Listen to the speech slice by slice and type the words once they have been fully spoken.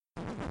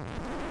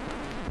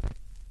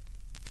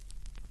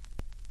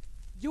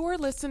You're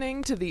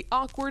listening to the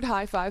Awkward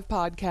High Five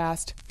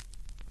podcast.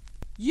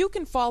 You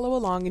can follow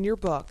along in your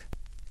book.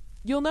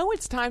 You'll know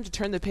it's time to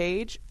turn the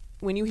page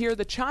when you hear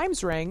the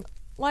chimes ring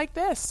like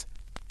this.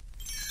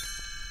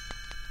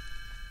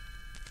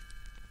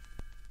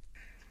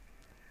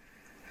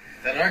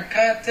 That art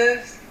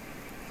contest,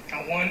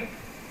 I won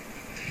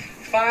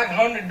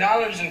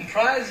 $500 in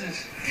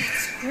prizes.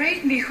 That's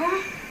great,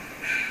 mijo.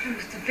 And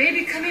with the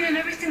baby coming and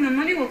everything, the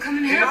money will come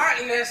in In half. art,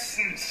 in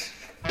essence.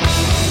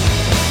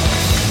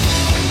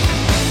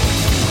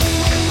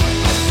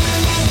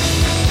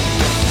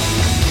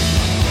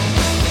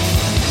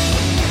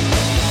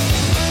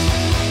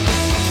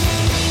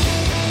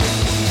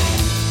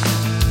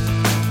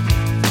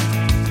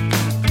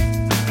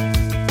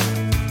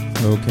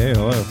 Okay,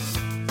 hello.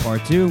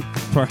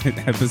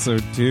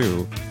 Episode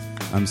 2.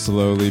 I'm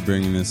slowly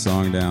bringing this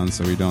song down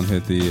so we don't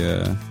hit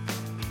the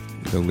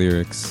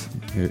lyrics.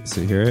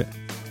 So hear it?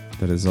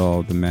 That is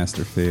all the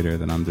master fader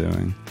that I'm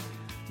doing.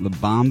 La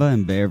Bamba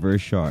and Bear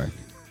vs. Shark.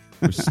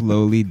 We're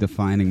slowly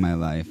defining my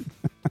life.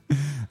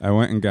 I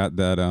went and got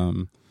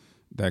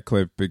that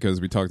clip because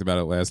we talked about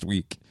it last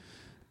week.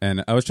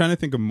 And I was trying to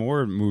think of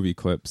more movie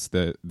clips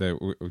that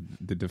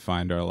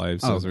defined our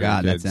lives. Oh, as we were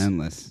God, kids. that's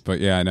endless. But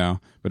yeah, I know.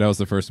 But that was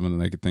the first one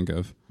that I could think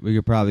of. We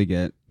could probably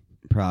get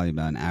about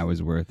an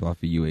hour's worth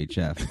off of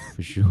UHF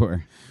for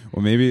sure.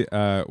 Well, maybe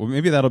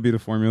that'll be the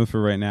formula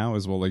for right now.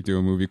 Is we'll do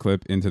a movie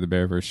clip into the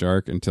Bear vs.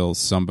 Shark until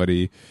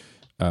somebody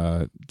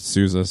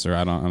sues us, or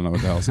I don't know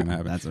what the hell's gonna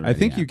happen. That's I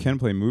think happened. you can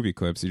play movie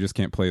clips. You just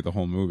can't play the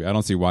whole movie. I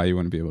don't see why you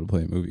wouldn't be able to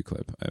play a movie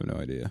clip. I have no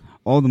idea.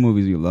 All the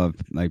movies we love,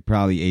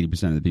 probably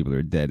 80% of the people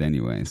are dead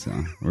anyway, so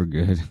we're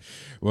good.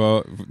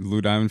 Well, Lou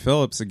Diamond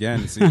Phillips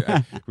again. See,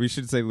 we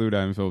should say Lou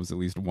Diamond Phillips at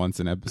least once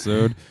an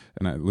episode.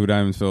 And Lou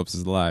Diamond Phillips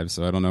is alive,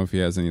 so I don't know if he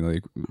has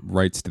any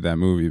rights to that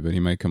movie, but he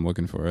might come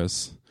looking for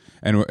us.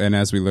 And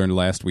as we learned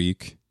last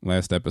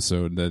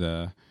episode,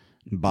 that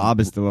Bob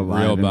is still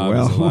alive. Real and Bob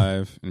well. is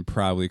alive and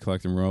probably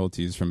collecting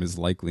royalties from his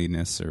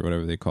likeliness or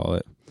whatever they call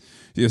it.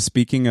 Yeah,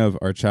 speaking of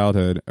our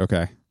childhood,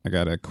 okay, I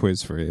got a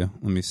quiz for you.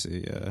 Let me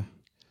see. Let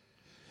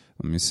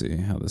me see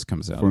how this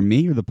comes out. For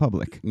me or the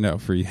public? No,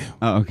 for you.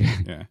 Oh, okay.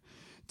 Yeah.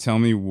 Tell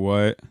me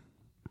what.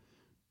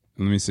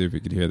 Let me see if we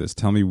could hear this.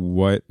 Tell me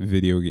what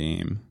video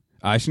game.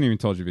 I shouldn't even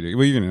told you video.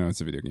 Well, you're gonna know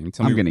it's a video game.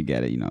 I'm gonna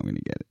get it. You know, I'm gonna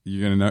get it.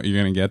 You're gonna know. You're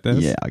gonna get this.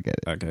 Yeah, I'll get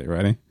it. Okay,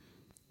 ready?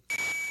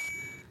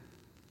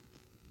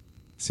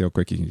 See how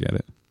quick you can get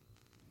it.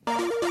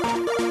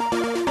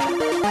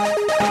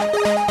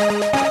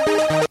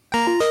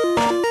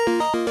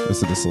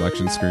 This is the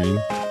selection screen.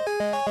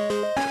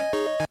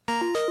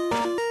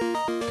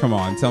 Come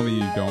on, tell me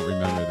you don't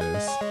remember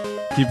this.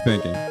 Keep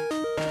thinking.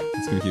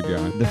 It's gonna keep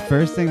going. The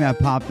first thing that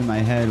popped in my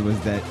head was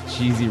that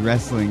cheesy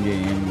wrestling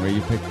game where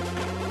you pick.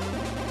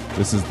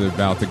 This is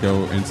about to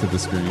go into the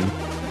screen.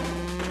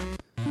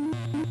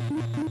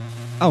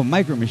 Oh,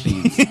 Micro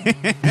Machines.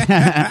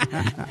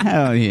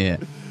 Hell yeah.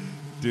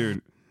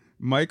 Dude,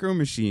 Micro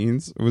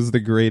Machines was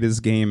the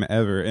greatest game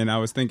ever, and I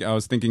was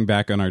thinking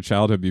back on our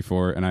childhood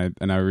before, and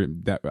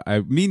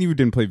me and you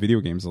didn't play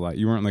video games a lot.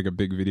 You weren't a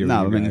big video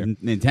No, game I guy. mean,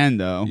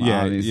 Nintendo.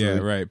 Yeah, obviously. yeah,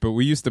 right. But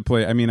we used to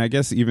play. I mean, I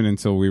guess even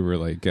until we were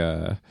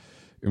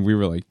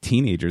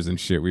teenagers and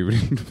shit, we would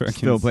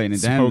Still play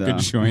smoke a Nintendo.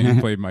 joint and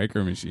play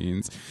Micro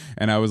Machines.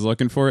 And I was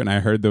looking for it, and I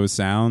heard those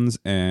sounds.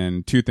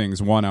 And two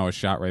things: one, I was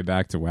shot right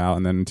back to WoW,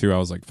 and then two, I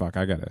was like, "Fuck,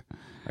 I gotta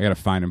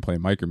find and play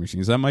Micro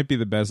Machines." That might be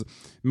the best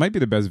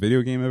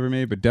video game ever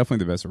made, but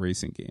definitely the best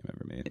racing game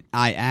ever made.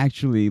 I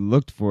actually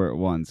looked for it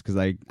once because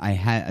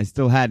I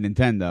still had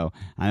Nintendo,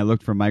 and I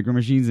looked for Micro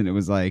Machines, and it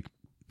was like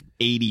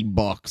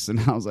 $80, and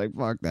I was like,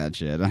 "Fuck that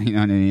shit!" You know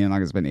what I mean? I'm not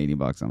gonna spend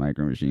 $80 on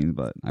Micro Machines,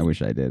 but I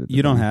wish I did.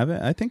 You don't have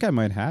it? I think I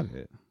might have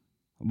it.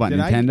 What, Did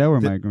Nintendo or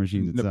did- Micro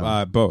Machines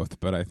itself? Both,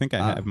 but I think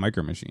I have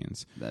Micro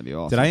Machines. That'd be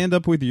awesome. Did I end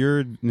up with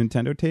your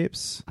Nintendo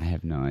tapes? I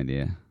have no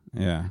idea.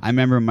 Yeah. I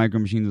remember Micro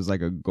Machines was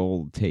like a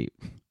gold tape.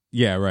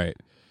 Yeah, right.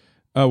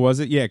 Oh, was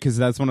it? Yeah, because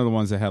that's one of the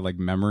ones that had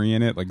memory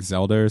in it, like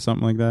Zelda or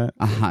something like that.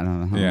 I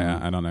don't know. Yeah,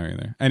 I don't know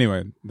either.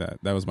 Anyway, that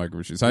was Micro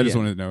Machines. So I just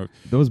wanted to know.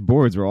 Those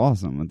boards were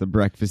awesome with the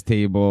breakfast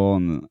table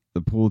and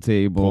the pool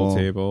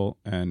table.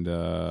 And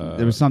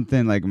There was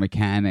something like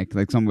mechanic,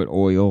 like some with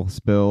oil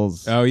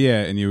spills. oh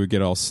yeah, and you would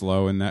get all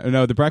slow in that.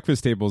 No, the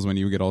breakfast table is when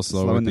you would get all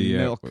slow Slow with in the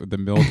milk. the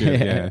milk.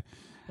 Yeah.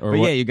 Or But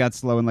what, yeah, you got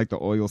slow in like the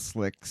oil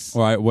slicks.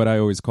 Or what I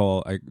always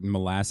call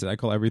molasses. I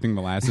call everything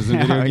molasses in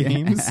video Oh, yeah.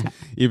 games,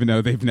 even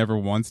though they've never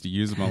once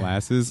used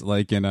molasses,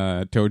 like in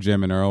Toe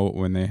Jam and Earl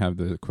when they have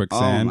the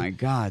quicksand. Oh my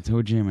God,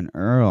 Toe Jam and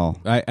Earl.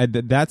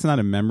 That's not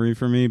a memory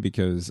for me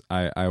because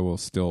I will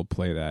still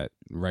play that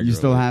regularly. You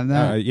still have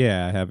that?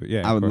 Yeah, I have it.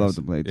 Yeah, I of would course. love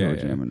to play Toe Yeah,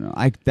 Jam and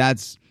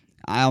Earl.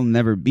 I'll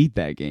never beat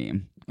that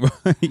game.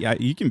 Yeah,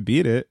 you can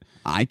beat it.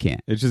 I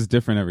can't. It's just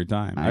different every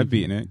time. I've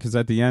beaten it because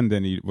at the end,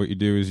 then what you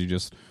do is you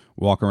just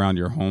walk around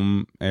your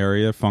home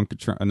area, not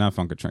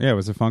Funkatron. Yeah,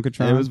 was it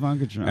Funkatron? It was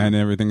Funkatron. And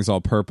everything's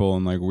all purple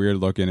and like weird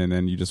looking, and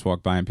then you just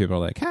walk by and people are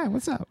like, "Hi,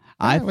 what's up?"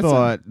 I Hi, what's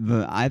up?"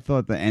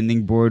 thought the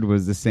ending board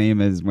was the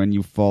same as when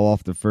you fall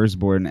off the first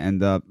board and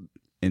end up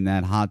in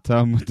that hot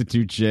tub with the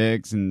two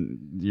chicks and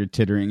you're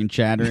tittering and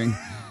chattering.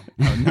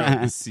 Oh,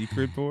 no, the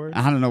secret board.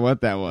 I don't know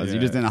what that was. Yeah.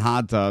 You're just in a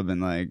hot tub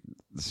and like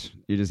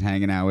you're just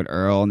hanging out with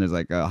Earl, and there's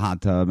like a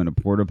hot tub and a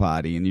porta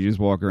potty, and you just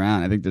walk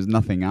around. I think there's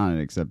nothing on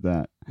it except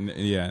that.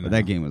 Yeah, But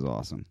that game was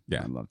awesome.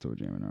 Yeah. I love Toe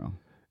Jam and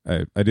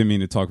Earl. I didn't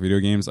mean to talk video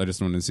games. I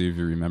just wanted to see if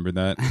you remembered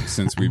that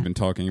since we've been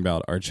talking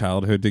about our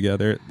childhood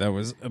together. That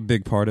was a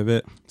big part of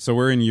it. So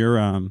we're in your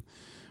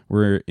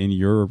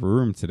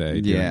room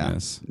today doing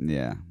this.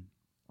 Yeah.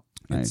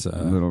 It's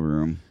a little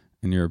room.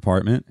 In your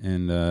apartment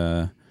in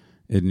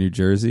New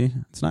Jersey.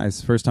 It's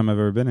nice. First time I've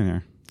ever been in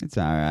here. It's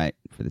all right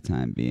for the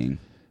time being.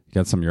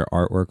 Got some of your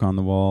artwork on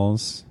the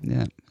walls.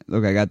 Yeah.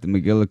 Look, I got the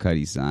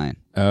McGillicuddy sign.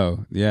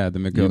 Oh, yeah, the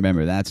You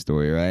remember that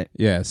story, right?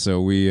 Yeah,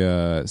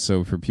 so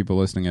so for people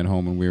listening at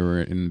home, when we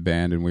were in the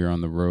band and we were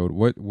on the road,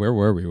 where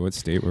were we? What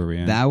state were we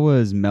in? That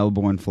was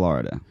Melbourne,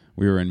 Florida.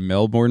 We were in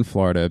Melbourne,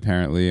 Florida,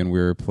 apparently, and we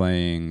were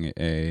playing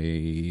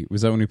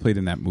was that when we played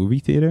in that movie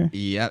theater?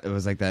 Yeah, it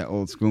was like that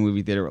old school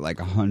movie theater with like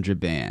 100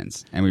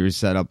 bands, and we were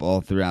set up all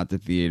throughout the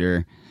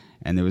theater,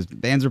 and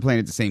bands were playing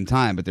at the same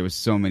time, but there was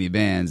so many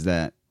bands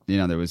that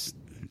there was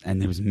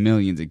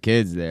millions of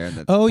kids there.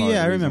 That's Oh part of yeah,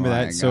 the I reason remember why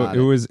that. I So got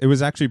it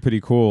was actually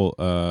pretty cool.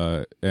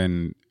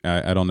 And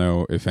I don't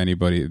know if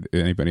anybody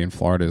in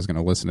Florida is going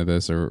to listen to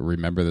this or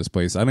remember this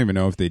place. I don't even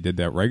know if they did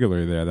that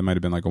regularly there. That might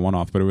have been like a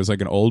one-off, but it was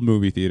like an old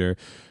movie theater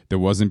that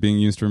wasn't being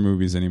used for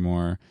movies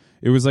anymore.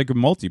 It was like a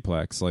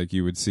multiplex. Like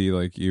you would see,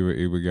 like you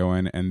would go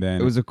in, and then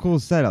It was a cool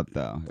setup,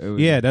 though.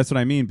 yeah, that's what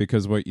I mean.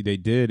 Because what they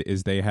did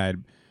is they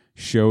had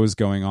shows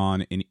going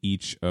on in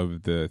each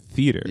of the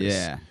theaters.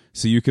 Yeah.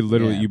 So you could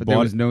literally but there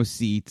was no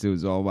seats. It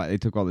was all wide. They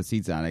took all the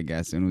seats out, I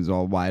guess, and it was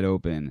all wide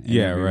open. In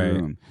Yeah, every right.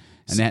 room.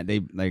 And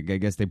I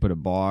guess they put a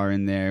bar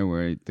in there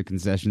where the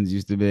concessions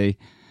used to be.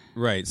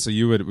 Right. So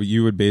you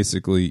would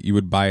basically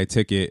buy a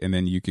ticket and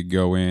then you could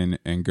go in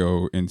and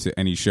go into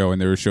any show,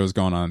 and there were shows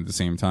going on at the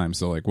same time.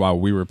 So like while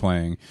we were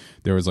playing,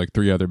 there was like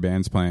 3 other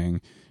bands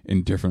playing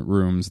in different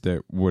rooms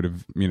that would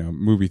have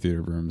movie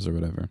theater rooms or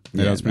whatever.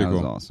 Yeah, that was pretty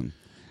cool. That was awesome.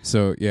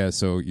 So yeah,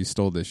 so you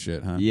stole this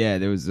shit, huh? Yeah,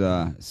 there was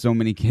so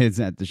many kids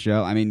at the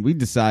show. I mean, we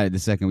decided the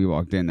second we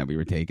walked in that we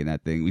were taking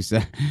that thing. We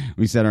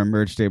set our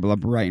merch table up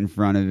right in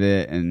front of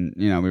it, and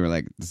we were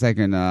like, the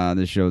second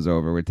the show's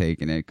over, we're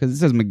taking it because it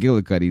says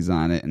McGillicuddy's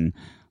on it, and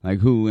like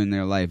who in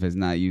their life has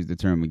not used the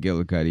term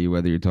McGillicuddy?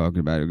 Whether you're talking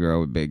about a girl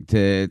with big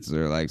tits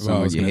or like Well, I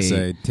was someone you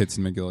gonna hate. say tits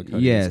and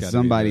McGillicuddy. Yeah, It's gotta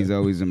somebody's be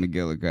always a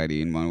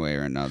McGillicuddy in one way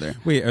or another.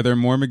 Wait, are there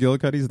more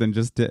McGillicuddies than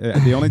just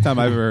the only time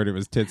I've ever heard it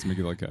was tits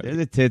McGillicuddy? There's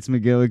a tits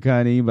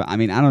McGillicuddy, but I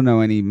mean, I don't know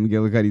any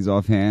McGillicuddies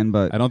offhand,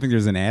 but I don't think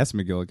there's an ass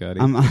McGillicuddy.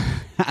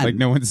 Like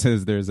no one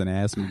says there's an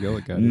ass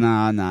McGillicuddy.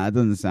 Nah, that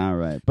doesn't sound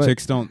right. But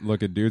Chicks don't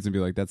look at dudes and be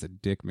like, "That's a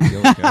dick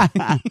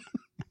McGillicuddy."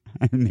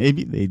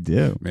 maybe they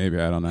do. Maybe,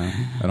 I don't know.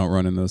 I don't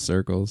run in those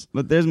circles.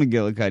 But there's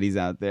McGillicuddy's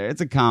out there.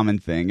 It's a common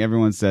thing.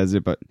 Everyone says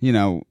it, but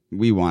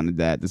we wanted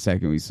that the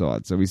second we saw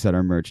it, so we set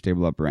our merch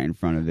table up right in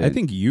front of it. I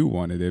think you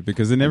wanted it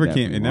because it never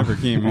came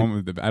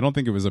home with I don't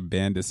think it was a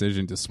band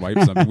decision to swipe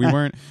something.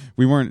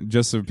 We weren't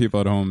just so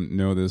people at home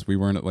know this. We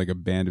weren't like a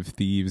band of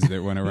thieves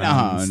that went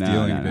around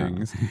stealing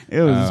things.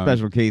 It was a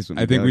special case with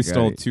I think we McGillicuddy.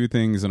 stole 2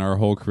 things in our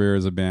whole career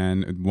as a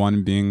band.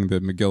 One being the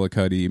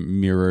McGillicuddy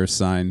mirror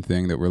sign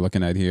thing that we're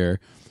looking at here,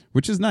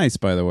 which is nice,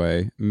 by the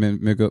way.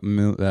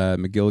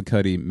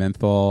 McGillicuddy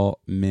menthol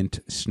mint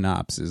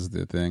schnapps is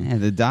the thing. Yeah,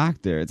 the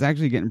doctor. It's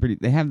actually getting pretty.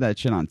 They have that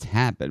shit on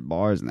tap at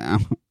bars now.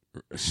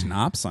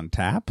 Schnapps on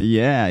tap?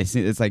 Yeah, I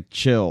see. It's like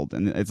chilled,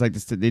 and it's like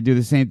this, they do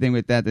the same thing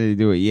with that they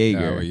do at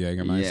Jaeger. Oh, a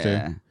Jägermeister?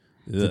 Yeah,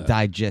 it's a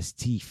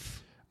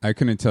digestif. I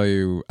couldn't tell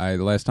you. The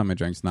last time I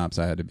drank schnapps,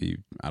 I had to be,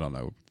 I don't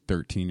know,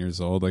 13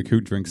 years old. Like,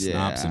 who drinks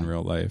schnapps in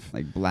real life?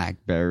 Like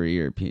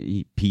blackberry or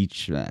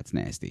peach. That's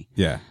nasty.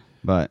 Yeah.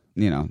 But,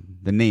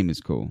 the name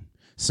is cool.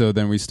 So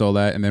then we stole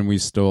that, and then we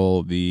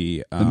stole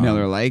the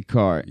Miller Lite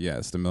cart.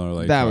 Yes, the Miller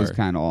Lite That cart. was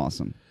kind of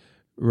awesome.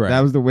 Right.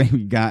 That was the way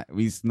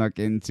we snuck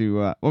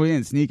into, we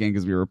didn't sneak in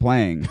because we were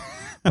playing,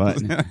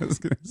 but I was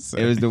gonna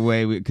say. it was the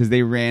way because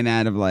they ran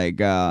out of like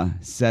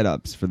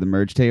setups for the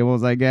merch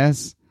tables, I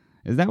guess.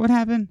 Is that what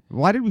happened?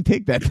 Why did we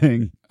take that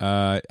thing?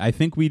 I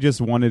think we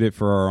just wanted it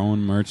for our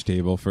own merch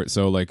table,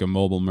 so like a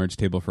mobile merch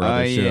table for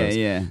other shows.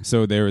 Yeah.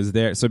 So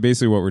So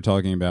basically, what we're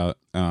talking about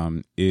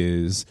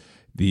is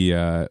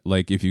the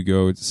like if you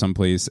go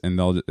someplace and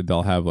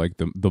they'll have like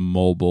the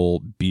mobile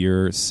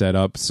beer set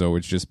up, so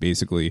it's just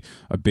basically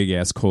a big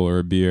ass cooler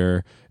of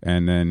beer,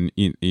 and then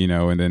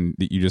and then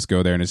you just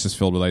go there and it's just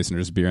filled with ice and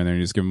there's beer in there, and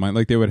you just give them money,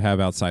 like they would have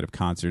outside of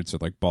concerts or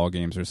like ball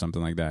games or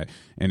something like that.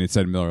 And it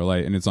said Miller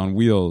Lite, and it's on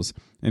wheels,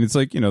 and it's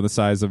like the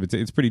size of it.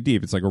 It's pretty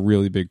deep. It's like a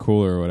really big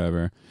cooler or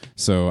whatever.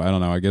 So I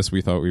don't know. I guess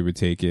we thought we would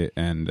take it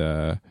and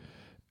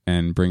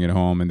and bring it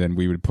home, and then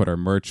we would put our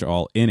merch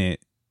all in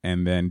it,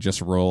 and then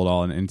just roll it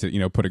all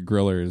into, put a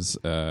Grillers.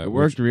 It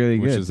worked really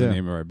good, which is too. the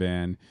name of our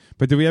band.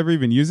 But did we ever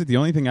even use it? The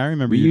only thing I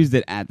remember, We used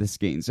it at the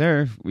Skate and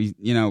Surf. We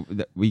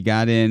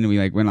got in, we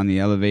went on the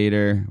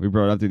elevator, we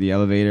brought it up through the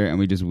elevator, and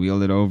we just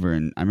wheeled it over.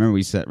 And I remember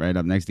we sat right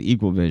up next to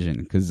Equal Vision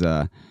because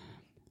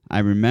I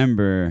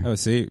remember. Oh,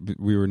 see,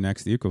 we were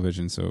next to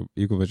Equalvision, so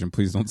Equalvision,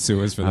 please don't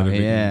sue us for that. Oh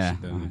yeah,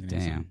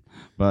 damn.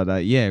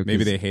 But yeah,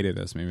 maybe they hated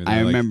us. Maybe I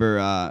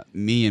remember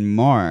me and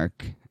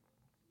Mark.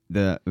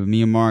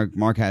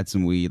 Mark had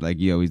some weed like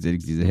he always did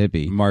 'cause he's a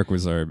hippie. Mark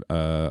was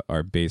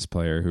our bass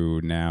player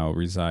who now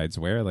resides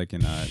where? Like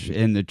in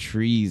the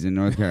trees in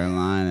North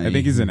Carolina. I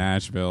think he's in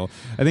Asheville.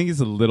 I think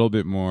he's a little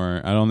bit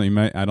more. I don't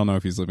know. I don't know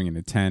if he's living in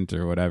a tent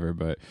or whatever,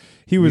 but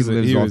he lives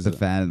off the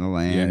fat of the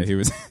land. Yeah, he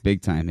was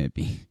big time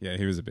hippie. Yeah,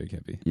 he was a big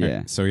hippie. Yeah,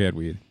 right, so he had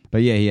weed.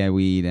 But yeah, he had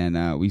weed,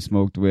 and we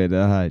smoked with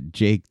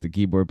Jake, the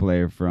keyboard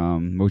player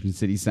from Motion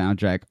City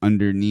Soundtrack,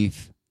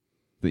 underneath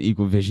the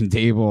Equal Vision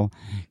table,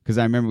 because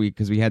I remember we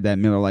had that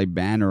Miller Lite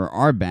banner,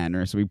 our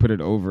banner, so we put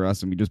it over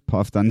us and we just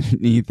puffed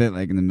underneath it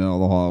like in the middle of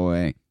the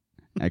hallway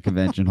at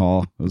Convention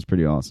Hall. It was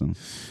pretty awesome.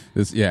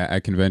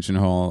 At Convention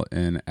Hall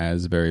in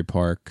Asbury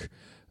Park,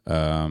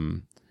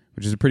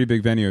 which is a pretty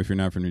big venue if you're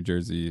not from New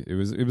Jersey. It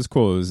was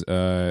cool. It was,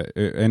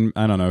 and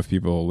I don't know if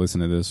people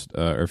listen to this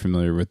are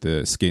familiar with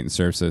the Skate and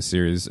Surf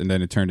series, and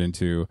then it turned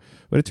into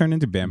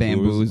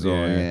Bamboozle.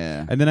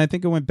 Yeah. And then I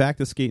think it went back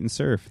to Skate and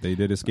Surf. They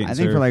did a Skate and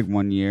Surf. I think for like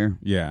 1 year.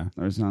 Yeah.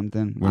 Or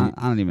something.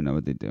 I don't even know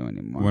what they do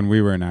anymore. When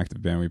we were an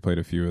active band, we played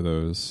a few of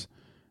those,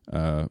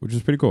 which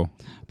was pretty cool.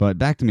 But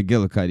back to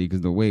McGillicuddy,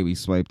 because the way we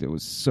swiped it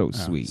was so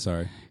sweet.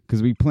 Sorry.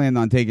 Because we planned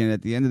on taking it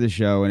at the end of the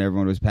show and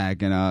everyone was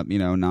packing up,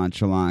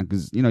 nonchalant.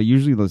 Because,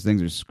 usually those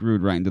things are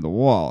screwed right into the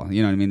wall.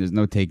 You know what I mean? There's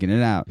no taking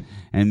it out.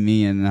 And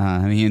me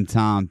and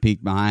Tom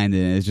peeked behind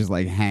it and it's just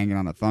like hanging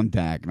on a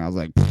thumbtack. And I was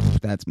like,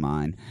 that's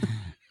mine.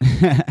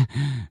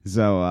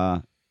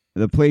 So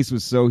the place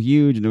was so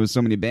huge and there was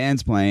so many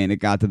bands playing, it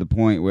got to the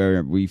point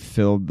where we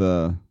filled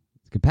the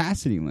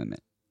capacity limit.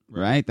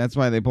 Right? That's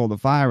why they pulled the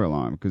fire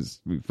alarm, because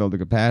we filled the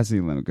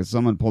capacity limit. Because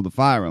someone pulled the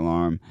fire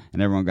alarm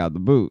and everyone got the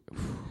boot.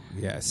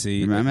 Yeah,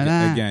 see, remember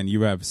that? Again,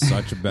 you have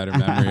such a better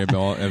memory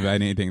of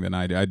anything than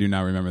I do. I do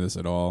not remember this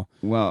at all.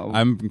 Well,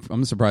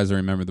 I'm surprised I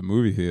remember the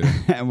movie theater.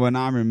 What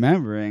I'm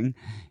remembering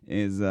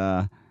is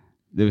there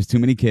was too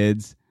many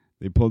kids.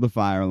 They pulled the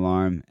fire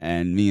alarm,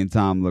 and me and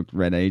Tom looked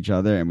right at each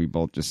other, and we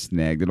both just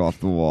snagged it off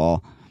the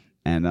wall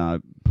and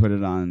put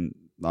it on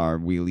our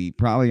wheelie,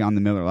 probably on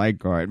the Miller Lite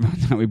card.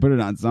 We put it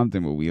on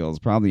something with wheels,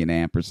 probably an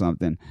amp or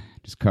something.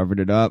 Just covered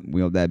it up,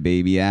 wheeled that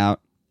baby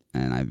out,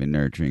 and I've been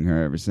nurturing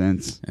her ever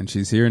since. And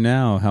she's here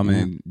now. How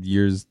many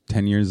years?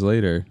 10 years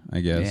later,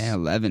 I guess. Yeah,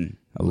 11.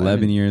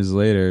 11 years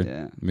later,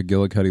 yeah.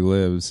 McGillicuddy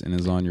lives and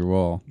is on your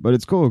wall. But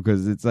it's cool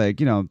because it's like,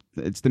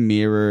 it's the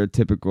mirror,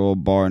 typical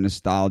bar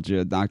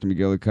nostalgia, Dr.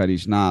 McGillicuddy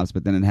schnapps,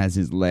 but then it has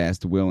his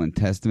last will and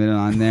testament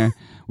on there,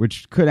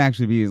 which could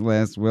actually be his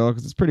last will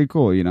because it's pretty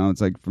cool,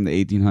 It's like from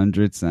the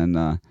 1800s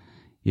and,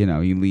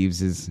 he leaves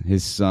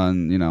his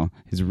son,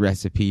 his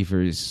recipe for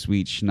his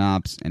sweet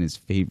schnapps and his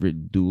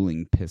favorite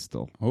dueling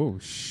pistol. Oh,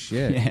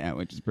 shit. Yeah,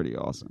 which is pretty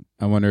awesome.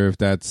 I wonder if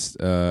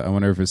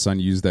if his son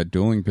used that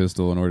dueling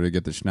pistol in order to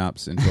get the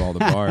schnapps into all the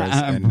bars,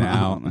 and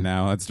now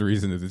that's the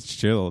reason that it's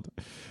chilled.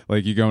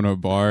 Like you go into a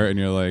bar and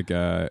you're like,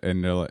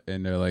 and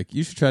they're like,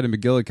 you should try the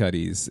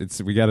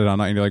McGillicuddies. We got it on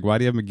ice. And you're like, why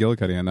do you have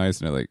McGillicuddy on ice?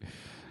 And they're like,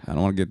 I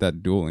don't want to get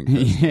that dueling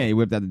pistol. Yeah, he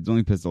whipped out the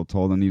dueling pistol,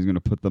 told them he was going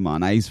to put them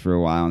on ice for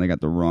a while, and they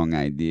got the wrong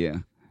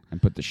idea.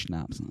 And put the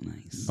schnapps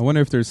on ice. I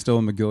wonder if there's still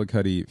a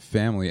McGillicuddy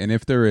family, and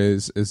if there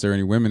is there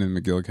any women in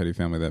the McGillicuddy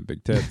family that have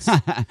big tits?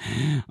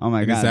 Oh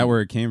my god! Is that where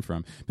it came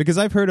from? Because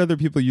I've heard other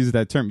people use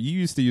that term. You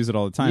used to use it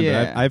all the time,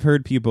 but I've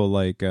heard people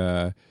like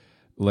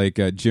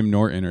Jim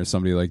Norton or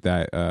somebody like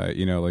that,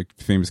 like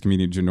famous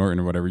comedian Jim Norton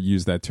or whatever,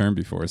 use that term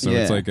before. So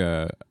it's like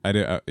I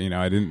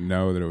didn't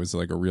know that it was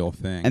like a real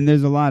thing. And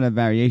there's a lot of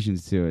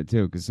variations to it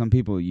too, because some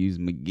people use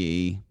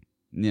McGee.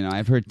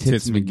 I've heard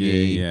Tits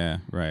McGee. Yeah,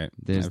 right.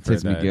 There's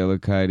Tits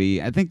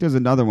McGillicuddy. I think there's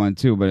another one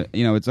too, but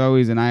it's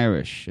always an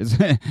Irish.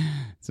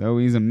 It's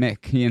always a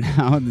Mick.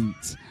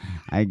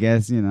 I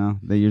guess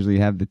they usually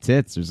have the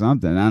tits or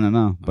something. I don't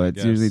know, but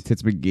it's usually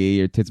Tits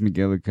McGee or Tits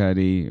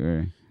McGillicuddy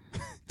or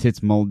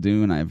Tits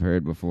Muldoon. I've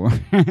heard before.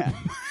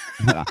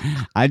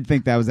 I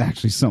think that was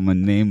actually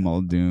someone named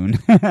Muldoon.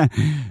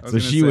 So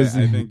she was.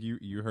 I think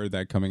you heard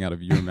that coming out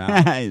of your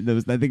mouth. I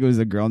think it was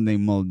a girl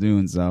named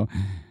Muldoon. So.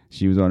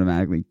 She was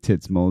automatically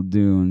Tits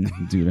Muldoon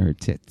due to her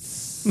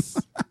tits.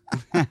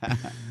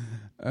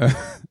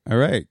 All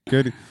right,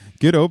 good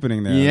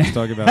opening there. Yeah. Let's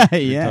talk about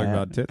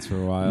tits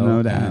for a while.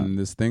 No doubt. And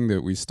this thing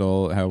that we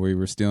stole, how we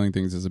were stealing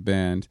things as a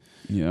band.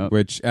 Yep.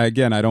 Which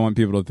again, I don't want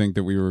people to think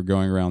that we were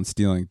going around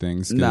stealing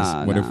things.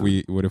 What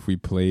if we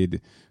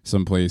played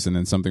someplace and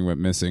then something went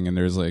missing and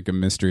there's like a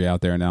mystery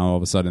out there, and now all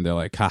of a sudden they're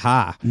like,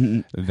 haha,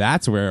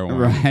 that's where it went.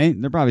 Right?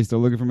 They're probably still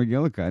looking for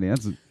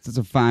McGillicuddy. That's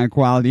a fine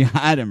quality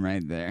item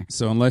right there.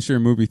 So unless you're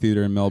a movie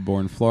theater in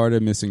Melbourne, Florida,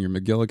 missing your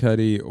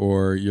McGillicuddy,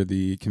 or you're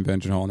the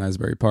Convention Hall in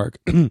Asbury Park,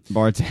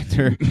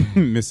 bartender.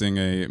 missing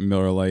a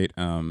Miller Lite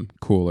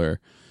cooler.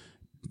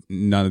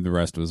 None of the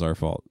rest was our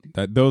fault.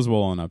 Those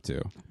we'll own up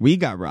to. We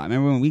got robbed.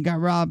 Remember when we got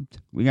robbed?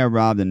 We got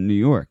robbed in New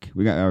York.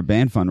 We got our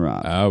band fund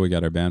robbed. Oh, we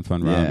got our band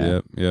fund robbed.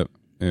 Yeah. Yep.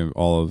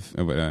 All of,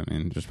 I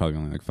mean, there's probably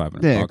only like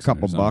 $500. Yeah, a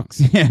couple bucks.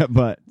 Yeah,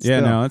 but Yeah,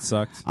 still. no, it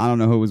sucked. I don't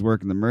know who was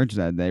working the merch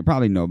that day.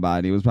 Probably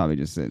nobody. It was probably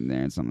just sitting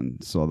there and someone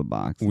saw the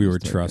box. We were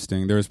just took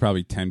trusting. There was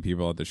probably 10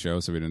 people at the show,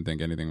 so we didn't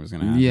think anything was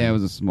going to happen. Yeah, it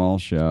was a small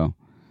show.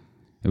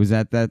 It was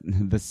at the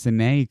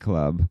Cine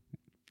Club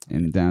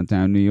in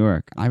downtown New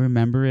York. I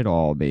remember it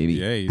all, baby.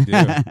 Yeah, you do.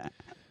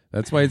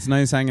 That's why it's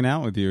nice hanging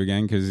out with you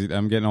again, because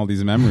I'm getting all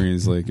these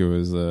memories like it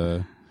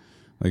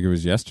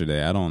was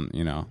yesterday. I don't,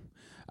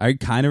 I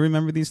kind of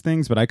remember these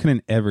things, but I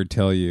couldn't ever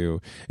tell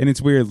you. And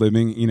it's weird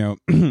living,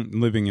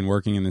 living and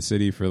working in the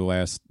city for the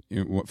last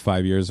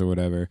 5 years or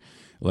whatever.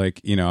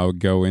 Like, I would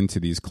go into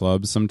these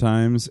clubs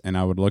sometimes and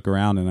I would look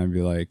around and I'd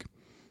be like,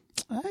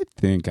 I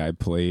think I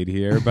played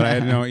here, but I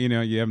had no,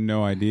 you have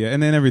no idea.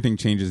 And then everything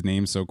changes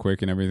names so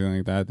quick and everything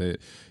like that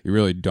you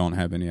really don't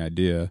have any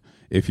idea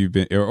if you've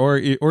been, or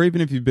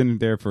even if you've been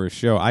there for a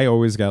show. I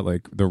always got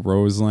like the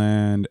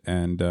Roseland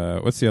and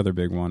what's the other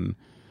big one?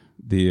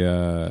 The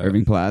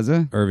Irving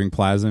Plaza? Irving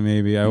Plaza,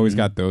 maybe. I always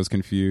got those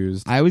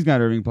confused. I always got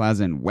Irving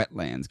Plaza and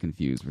Wetlands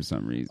confused for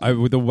some reason.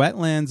 The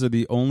Wetlands are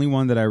the only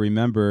one that I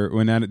remember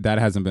when that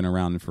hasn't been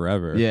around in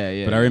forever.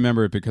 Yeah. But I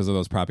remember it because of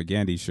those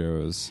propaganda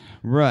shows.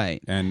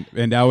 Right. And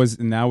that was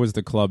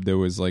the club that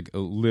was like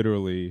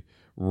literally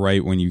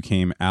right when you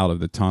came out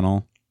of the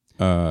tunnel.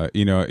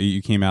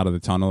 You came out of the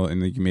tunnel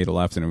and then you made a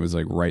left and it was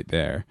like right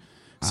there.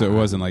 So it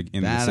wasn't like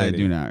in the that city. I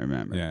do not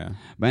remember. Yeah.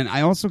 But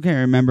I also can't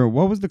remember,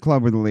 what was the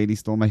club where the lady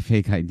stole my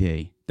fake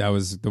ID? That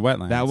was the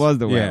Wetlands. That was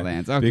the Yeah,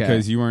 Wetlands. Okay.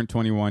 Because you weren't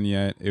 21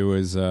 yet. It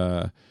was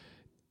the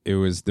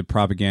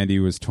propaganda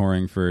was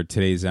touring for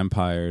Today's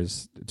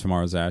Empires,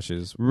 Tomorrow's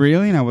Ashes.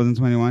 Really? And I wasn't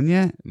 21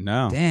 yet?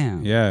 No.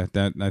 Damn. Yeah,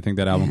 I think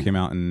that album came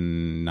out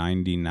in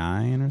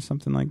 99 or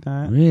something like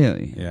that.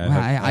 Really? Yeah, Wow,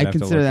 I'd I have to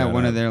consider look that that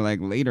one up. of their like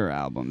later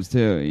albums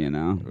too,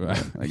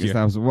 I guess Yeah.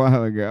 that was a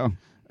while ago.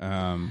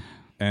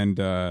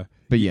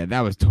 But yeah,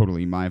 that was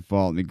totally my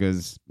fault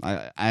because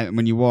I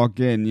when you walk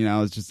in,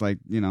 it's just like,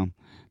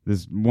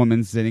 this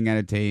woman sitting at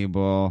a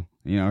table,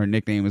 her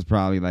nickname was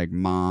probably like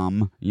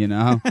Mom,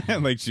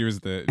 like she was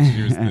the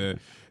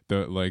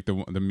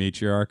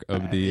matriarch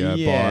of the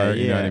bar,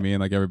 you know what I mean?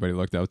 Like everybody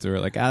looked up to her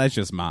like, that's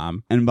just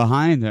Mom. And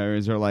behind her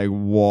is her like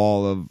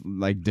wall of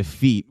like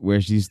defeat where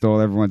she stole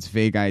everyone's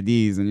fake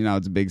IDs, and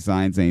it's a big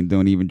sign saying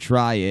 "Don't even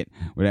try it,"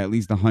 with at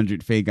least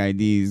 100 fake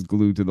IDs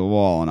glued to the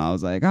wall. And I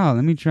was like, oh,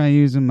 let me try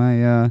using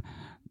my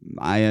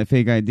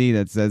fake ID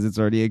that says it's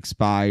already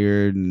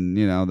expired, and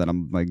that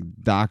I'm like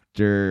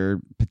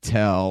Dr.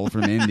 Patel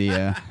from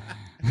India.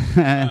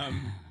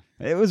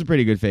 It was a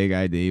pretty good fake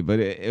ID,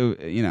 but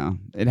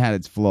it had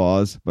its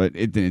flaws. But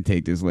it didn't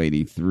take this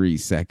lady 3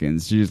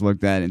 seconds. She just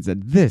looked at it and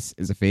said, "This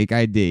is a fake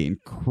ID,"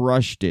 and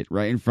crushed it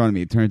right in front of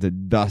me. It turned to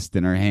dust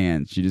in her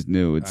hand. She just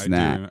knew it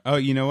snapped. Oh,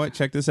 you know what?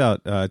 Check this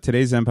out.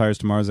 Today's Empires,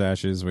 Tomorrow's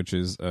Ashes, which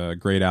is a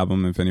great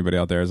album. If anybody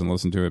out there hasn't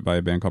listened to it, by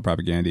a band called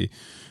Propaganda,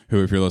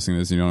 who, if you're listening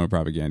to this, you don't know what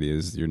Propaganda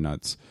is, you're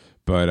nuts.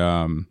 But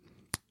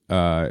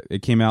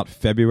it came out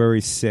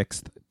February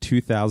 6th,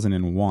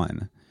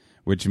 2001.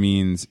 Which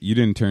means you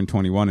didn't turn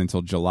 21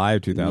 until July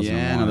of 2001.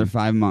 Yeah, another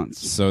 5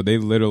 months. So they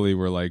literally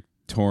were like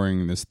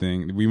touring this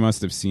thing. We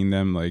must have seen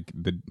them like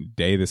the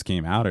day this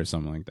came out or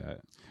something like that.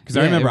 Because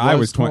I remember I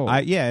was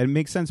 20. Yeah, it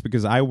makes sense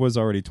because I was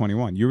already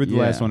 21. You were the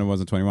last one who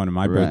wasn't 21, and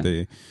my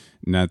birthday.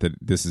 Not that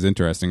this is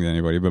interesting to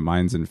anybody, but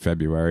mine's in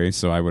February,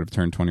 so I would have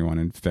turned 21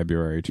 in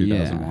February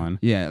 2001.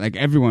 Yeah, like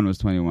everyone was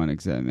 21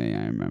 except me,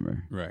 I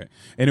remember. Right.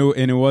 And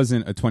it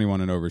wasn't a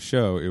 21 and over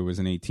show, it was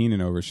an 18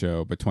 and over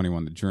show, but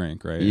 21 to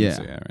drink, right? Yeah.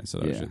 So, right. So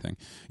that was your thing.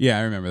 Yeah,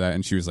 I remember that.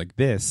 And she was like,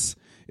 this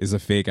is a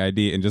fake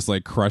ID, and just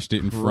like crushed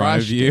it in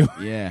front of you.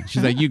 Yeah.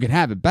 She's like, you could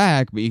have it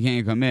back, but you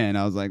can't come in.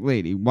 I was like,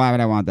 lady, why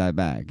would I want that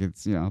back?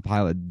 It's, a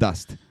pile of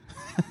dust.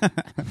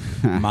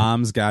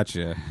 Mom's got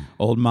you.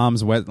 Old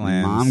Mom's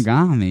Wetlands. Mom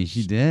got me.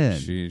 She did.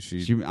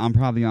 She I'm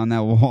probably on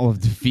that wall of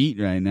defeat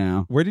right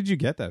now. Where did you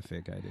get that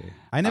fake ID?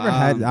 I never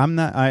had.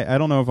 I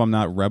don't know if I'm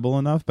not rebel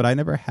enough, but I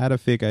never had a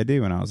fake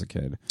ID when I was a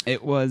kid.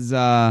 It was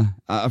a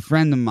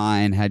friend of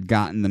mine had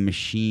gotten the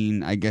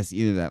machine, I guess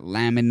either that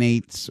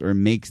laminates or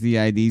makes the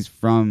IDs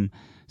from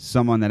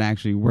someone that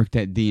actually worked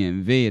at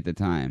DMV at the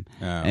time.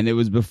 Oh. And it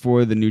was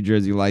before the New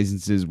Jersey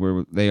licenses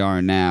where they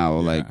are now,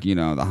 like, the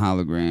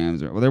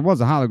holograms. Well, there was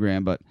a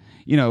hologram, but,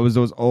 it was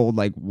those old,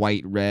 like,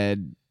 white,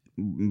 red,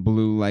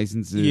 blue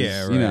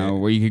licenses,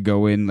 where you could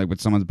go in, like,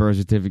 with someone's birth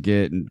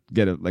certificate and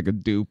get a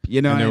dupe,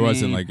 And there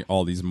wasn't, like,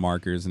 all these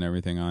markers and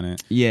everything on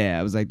it. Yeah,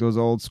 it was like those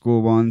old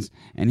school ones.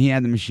 And he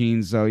had the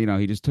machine, so,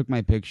 he just took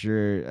my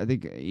picture. I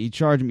think he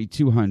charged me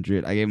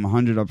 $200. I gave him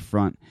 $100 up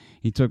front.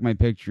 He took my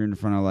picture in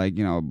front of, like,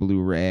 a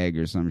blue rag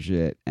or some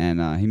shit.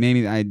 And he made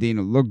me the ID, and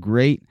it looked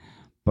great.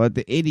 But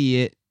the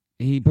idiot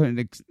he put in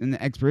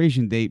the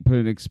expiration date, put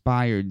an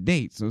expired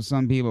date, so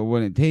some people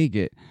wouldn't take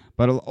it.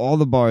 But all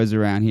the bars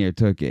around here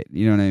took it.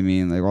 You know what I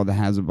mean? Like all the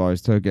Hazard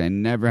bars took it. I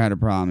never had a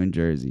problem in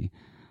Jersey.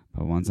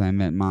 But once I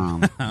met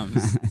Mom,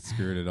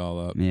 screwed it all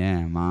up.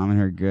 Yeah, Mom and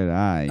her good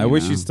eye. I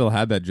wish you still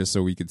had that just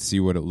so we could see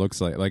what it looks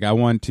like. Like I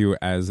want to,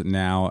 as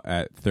now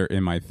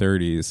in my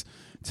 30s,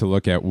 to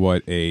look at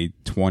what a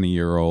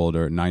 20-year-old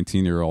or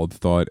 19-year-old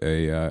thought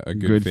a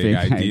good fake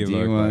ID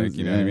looked like.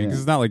 You know what I mean?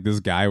 Because it's not like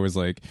this guy was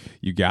like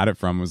you got it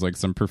from was like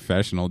some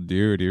professional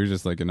dude. He was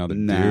just like another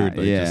dude, like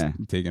just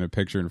taking a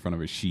picture in front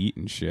of a sheet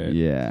and shit.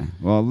 Yeah.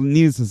 Well,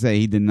 needless to say,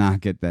 he did not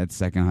get that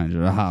second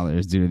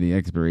 $100 due to the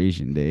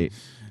expiration date.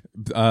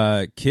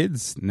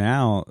 Kids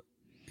now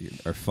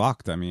are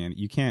fucked. I mean,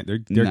 you can't. There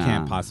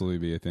can't possibly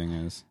be a thing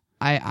as.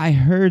 I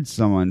heard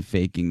someone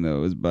faking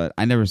those, but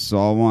I never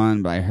saw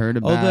one. But I heard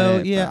about it.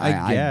 Although, yeah,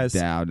 I guess. I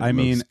doubt it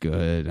looks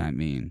good. I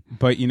mean,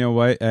 but you know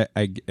what?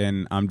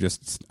 I'm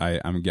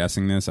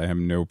guessing this. I have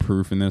no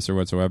proof in this or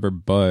whatsoever.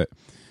 But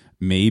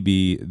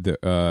maybe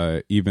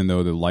even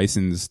though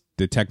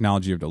the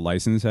technology of the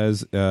license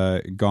has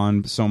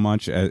gone so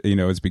much,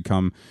 it's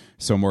become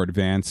so more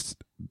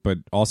advanced. But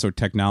also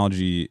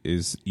technology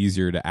is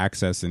easier to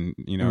access, and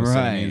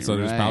so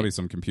there's probably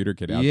some computer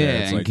kid out there.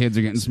 Yeah, and kids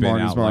are getting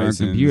smarter and smarter on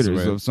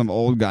computers. So if some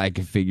old guy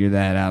could figure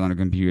that out on a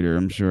computer,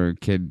 I'm sure a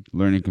kid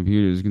learning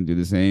computers can do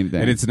the same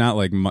thing. And it's not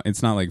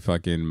like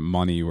fucking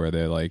money where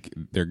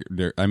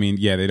they're. I mean,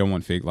 yeah, they don't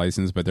want fake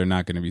license, but they're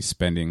not going to be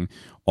spending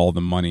all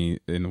the money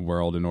in the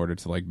world in order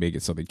to like make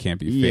it so they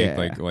can't be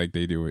fake, like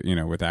they do,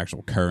 with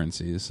actual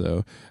currency.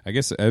 So I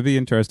guess it'd be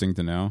interesting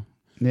to know.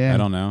 Yeah, I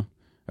don't know.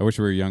 I wish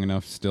we were young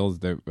enough still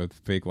that a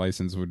fake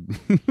license would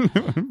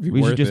be we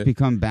worth should just it.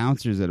 become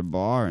bouncers at a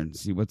bar and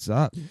see what's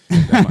up.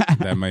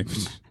 That might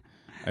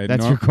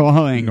That's your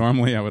calling.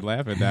 Normally I would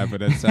laugh at that,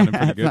 but that sounded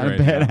pretty good not right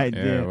a bad now.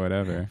 idea. Yeah,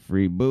 whatever.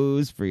 Free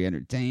booze, free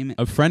entertainment.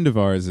 A friend of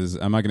ours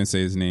I'm not going to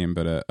say his name,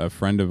 but a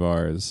friend of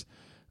ours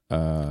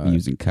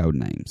using code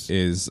names.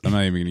 I'm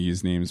not even going to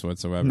use names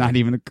whatsoever. Not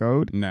even a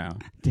code? No.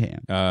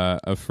 Damn.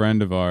 A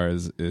friend of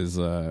ours is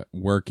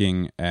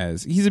working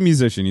as he's a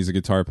musician. He's a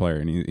guitar player,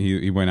 and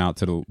he went out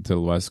to the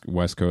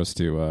West Coast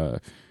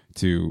to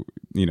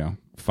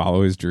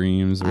follow his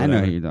dreams. Or I know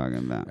whatever. who you're talking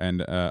about.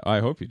 And I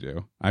hope you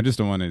do. I just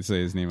don't want to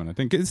say his name on a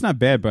thing. It's not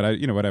bad, but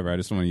whatever. I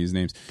just don't want to use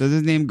names. Does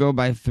his name go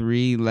by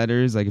 3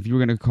 letters? Like if you were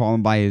going to call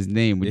him by his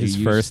name, would his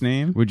you first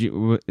name?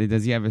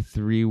 Does he have a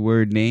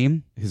 3-word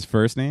name? His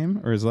first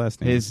name or his last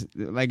name?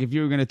 If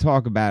you were going to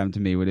talk about him to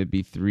me, would it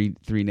be three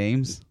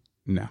names?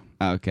 No.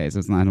 Okay, so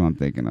it's not who I'm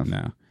thinking of.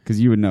 No. Because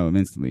you would know him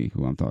instantly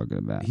who I'm talking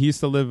about. He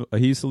used to live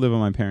on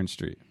my parents'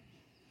 street.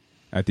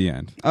 At the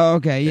end. Oh,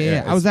 okay,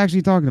 yeah. I was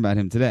actually talking about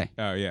him today.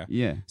 Oh, yeah.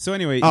 Yeah. So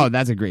anyway. Oh,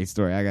 that's a great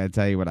story. I got to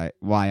tell you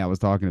why I was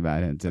talking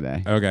about him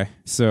today. Okay.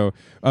 So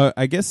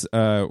I guess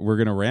we're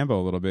gonna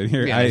ramble a little bit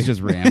here. Yeah, let's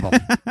just ramble.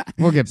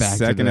 We'll get back to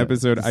second the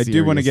episode. the I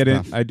do want to get serious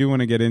in. stuff. I do want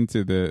to get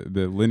into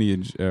the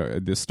lineage,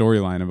 the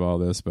storyline of all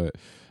this, but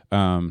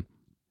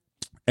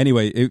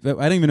anyway, I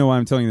don't even know why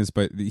I'm telling you this,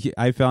 but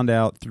I found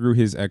out through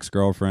his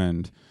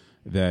ex-girlfriend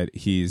that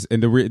he's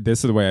this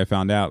is the way I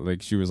found out.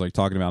 Like she was like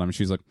talking about him.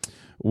 She's like,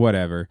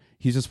 whatever.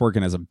 He's just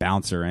working as a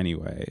bouncer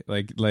anyway.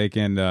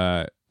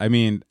 I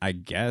mean, I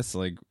guess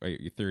like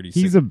 36.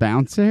 He's a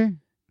bouncer?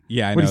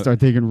 Yeah, I Would know. he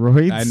start taking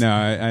roids?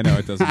 I know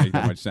it doesn't make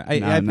that much sense.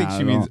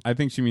 I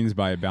think she means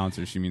by a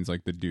bouncer, she means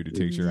like the dude who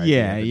takes your ID Yeah,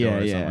 at the yeah, door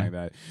or yeah. something like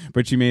that.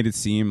 But she made it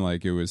seem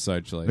like it was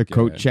such like The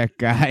coat check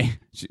guy.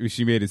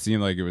 She made it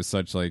seem like it was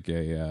such like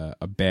a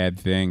bad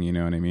thing. You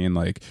know what I mean?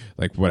 Like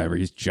whatever.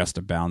 He's just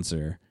a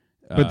bouncer.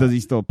 But does he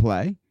still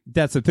play?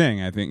 That's the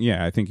thing. I think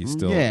he's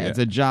still. Yeah, it's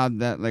a job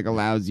that like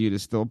allows you to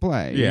still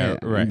play. Yeah,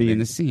 right. And be in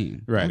the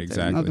scene. Right,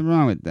 exactly. Nothing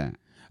wrong with that.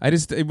 I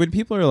just when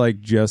people are like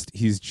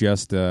he's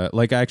just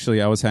like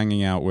actually I was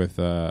hanging out with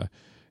an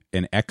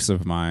ex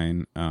of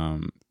mine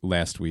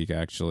last week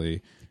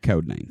actually.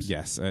 Code names.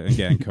 Yes,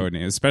 again code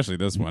names, especially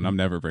this one. I'm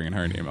never bringing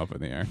her name up in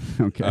the air.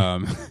 Okay.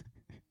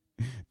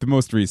 The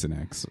most recent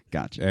ex.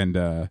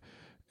 Gotcha.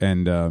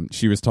 And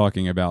she was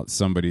talking about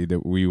somebody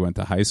that we went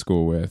to high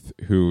school with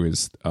who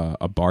is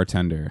a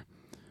bartender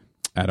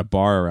at a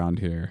bar around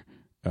here.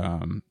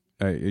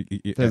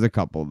 There's a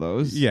couple of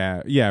those.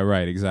 Yeah,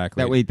 right,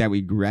 exactly. That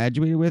we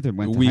graduated with or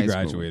went to we high school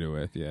graduated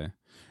with, yeah.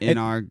 in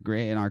our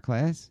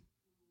class.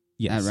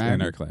 Yes, right?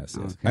 in our class.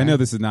 Yes. Okay. I know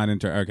this is not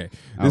okay.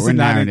 Oh, we're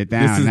narrowing it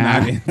down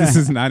now. This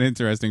is not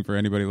interesting for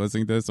anybody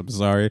listening to this. I'm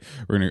sorry.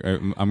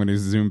 I'm gonna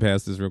zoom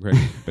past this real quick.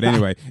 But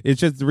anyway,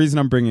 it's just the reason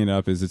I'm bringing it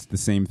up is it's the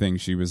same thing.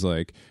 She was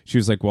like,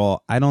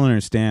 well, I don't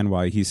understand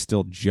why he's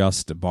still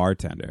just a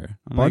bartender.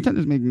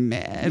 Bartenders make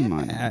mad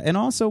money. And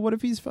also, what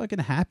if he's fucking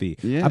happy?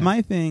 Yeah.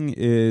 My thing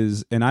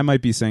is, and I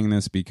might be saying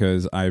this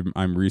because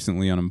I'm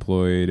recently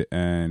unemployed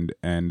and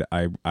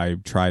I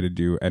try to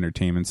do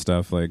entertainment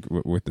stuff like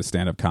with the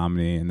stand up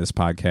comedy and this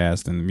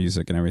podcast and the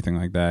music and everything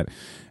like that,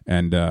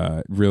 and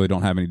really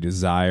don't have any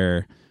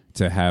desire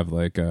to have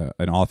like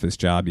an office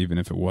job, even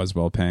if it was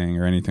well paying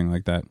or anything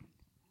like that.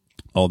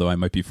 Although I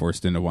might be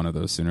forced into one of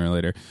those sooner or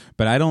later.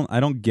 But I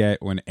don't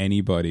get when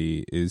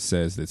anybody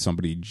says that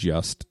somebody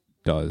just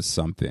does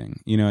something.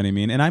 You know what I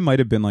mean? And I might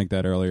have been like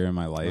that earlier in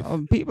my life.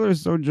 People are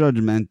so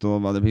judgmental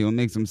of other people. It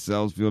makes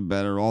themselves feel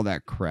better. All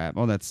that crap.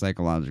 All that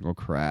psychological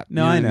crap.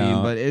 No, You I what know.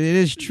 mean? But it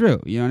is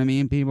true. You know what I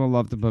mean? People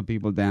love to put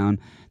people down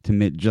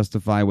to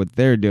justify what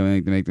they're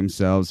doing to make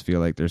themselves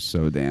feel like they're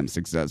so damn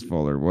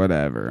successful or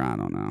whatever. I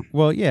don't know.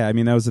 Well, yeah, I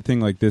mean, that was the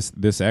thing. Like this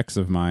ex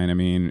of mine, I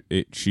mean,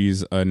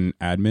 she's an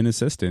admin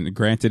assistant,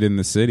 granted in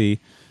the city,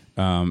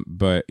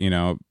 but you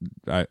know,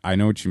 I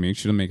know what you mean.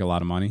 She'll make a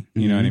lot of money.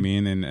 You know what I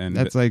mean? And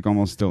That's like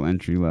almost still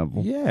entry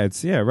level. yeah,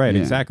 right,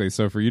 Yeah. exactly.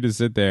 So for you to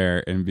sit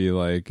there and be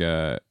like,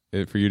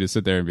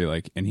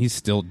 and he's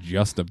still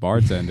just a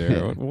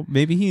bartender. Well,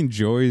 maybe he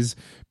enjoys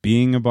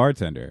being a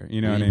bartender.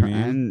 You know what I mean?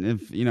 And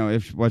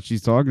if what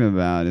she's talking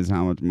about is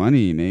how much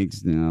money he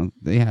makes,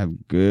 they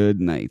have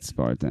good nights,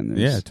 bartenders.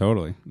 Yeah,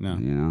 totally. No.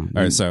 All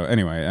All right. So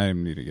anyway, I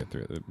didn't need to get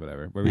through it.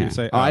 Whatever. What were you Yeah. gonna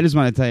say? I just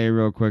want to tell you a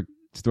real quick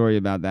story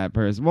about that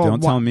person. Well,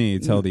 don't tell me.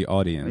 Tell the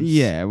audience.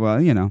 Yeah, well,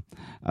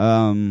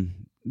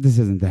 this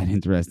isn't that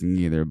interesting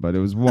either, but it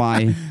was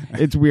why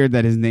it's weird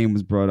that his name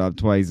was brought up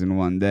twice in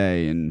one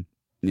day, and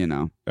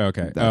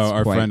Okay. That's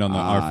Our quite friend on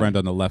odd. our friend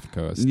on the left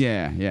coast.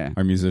 yeah,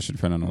 Our musician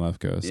friend on the left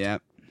coast.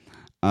 yep.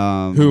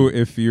 Who,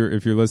 if you're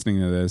listening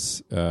to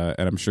this, and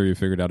I'm sure you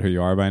figured out who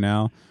you are by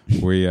now,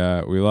 we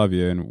love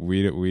you, and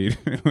we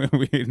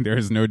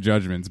there's no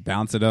judgments.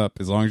 Bounce it up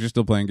as long as you're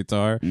still playing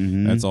guitar.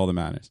 Mhm. That's all that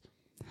matters.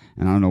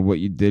 And I don't know what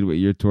you did with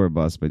your tour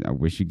bus, but I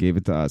wish you gave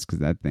it to us because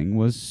that thing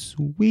was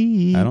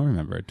sweet. I don't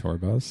remember a tour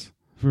bus.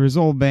 For his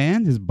old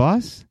band, his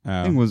bus,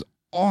 Oh. thing was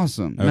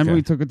awesome. Remember Okay.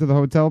 we took it to the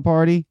hotel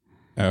party?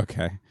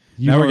 Okay.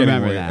 You now don't we're getting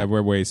remember way, that.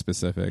 we're way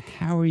specific.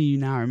 How are you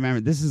not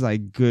remember? This is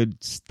like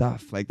good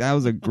stuff. Like that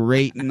was a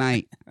great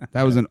night.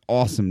 That was an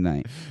awesome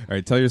night. All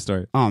right, tell your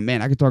story. Oh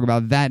man, I could talk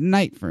about that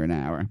night for an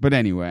hour. But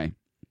anyway,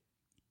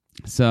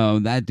 so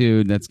that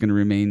dude that's going to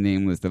remain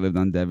nameless that lived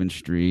on Devon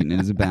Street and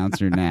is a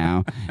bouncer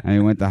now, and he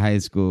went to high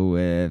school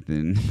with,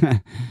 and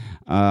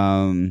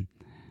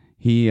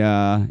he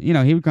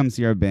would come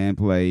see our band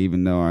play,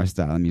 even though our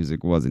style of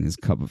music wasn't his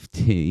cup of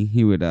tea.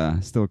 He would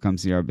still come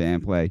see our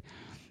band play.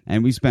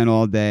 And we spent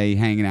all day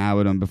hanging out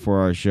with him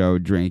before our show,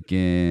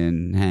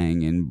 drinking,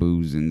 hanging,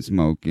 boozing,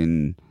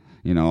 smoking,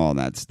 all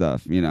that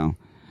stuff,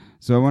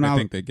 So when I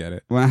think they get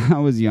it. when I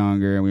was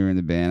younger and we were in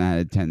the band, I had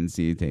a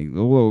tendency to take a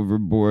little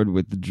overboard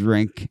with the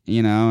drink,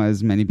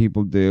 as many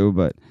people do.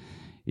 But,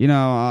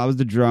 I was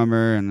the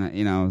drummer and,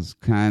 it was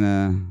kind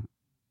of,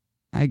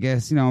 I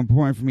guess,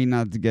 important for me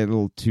not to get a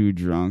little too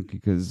drunk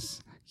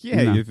because,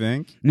 Yeah, you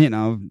think?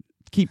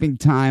 keeping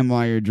time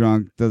while you're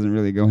drunk doesn't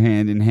really go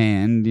hand in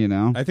hand,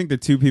 I think the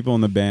two people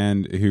in the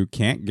band who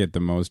can't get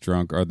the most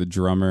drunk are the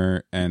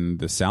drummer and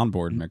the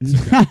soundboard mixer.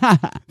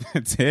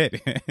 That's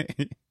it.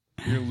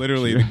 You're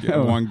literally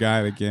the one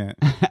guy that can't.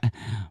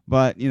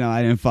 But,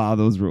 I didn't follow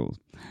those rules.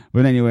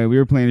 But anyway, we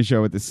were playing a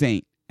show with the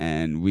Saint,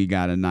 and we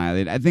got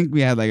annihilated. I think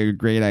we had, like, a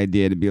great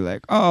idea to be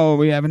like, oh,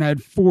 we haven't had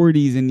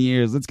 40s in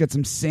years. Let's get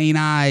some Saint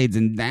Ides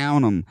and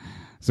down them.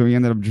 So we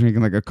ended up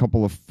drinking, like, a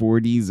couple of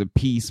 40s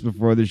apiece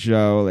before the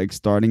show, like,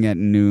 starting at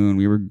noon.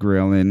 We were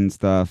grilling and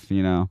stuff,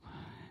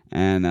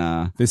 And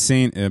The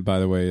Saint, by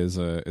the way, is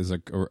a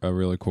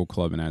really cool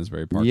club in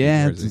Asbury Park,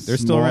 yeah, New Jersey. it's They're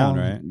still around,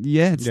 right?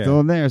 Yeah, it's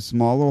still there.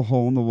 Small little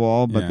hole in the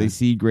wall, but Yeah. they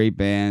see great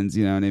bands,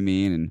 you know what I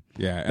mean? And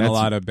Yeah, and a That's-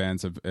 lot of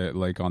bands have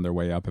on their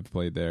way up have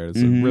played there.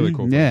 It's a really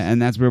cool. Yeah, place. and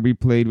that's where we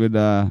played with.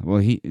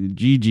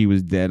 Gigi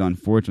was dead,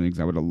 unfortunately, because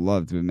I would have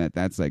loved to have met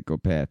that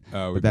psychopath.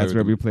 Oh, But that's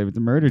where we played with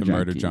the Murder Junkies.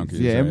 Murder Junkies,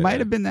 Yeah, it right, might yeah.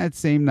 have been that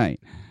same night.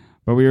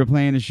 But we were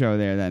playing a show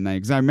there that night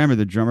because I remember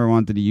the drummer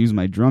wanted to use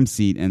my drum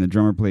seat, and the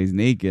drummer plays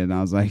naked, and I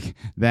was like,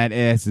 "That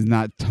ass is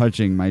not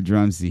touching my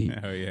drum seat."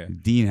 Oh yeah.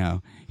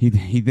 Dino, he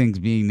thinks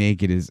being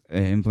naked is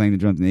him playing the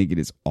drums naked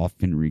is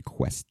often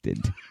requested.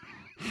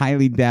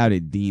 Highly doubt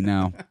it,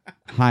 Dino.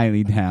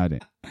 Highly doubt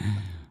it.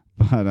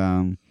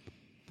 But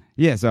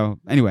yeah. So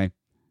anyway,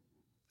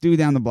 dude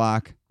down the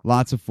block,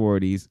 lots of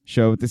 40s,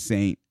 show with the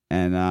Saint,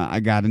 and I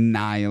got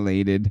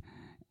annihilated.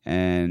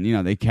 And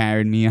they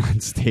carried me on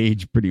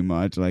stage pretty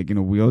much, like in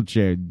a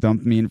wheelchair,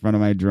 dumped me in front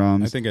of my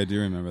drums. I think I do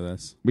remember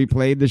this. We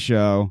played the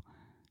show.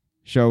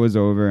 Show was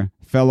over.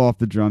 Fell off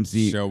the drum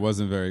seat. Show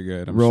wasn't very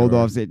good. I'm Rolled sure.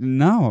 off stage.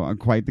 No,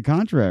 quite the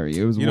contrary.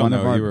 It was You one don't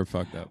of know. our. You were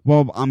fucked up.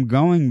 Well, I'm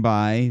going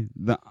by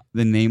the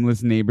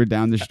nameless neighbor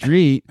down the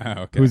street, Oh,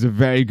 okay. who's a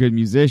very good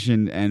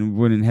musician and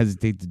wouldn't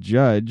hesitate to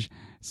judge.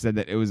 Said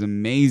that it was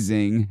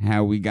amazing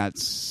how we got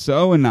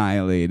so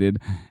annihilated,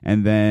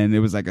 and then it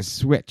was like a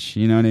switch.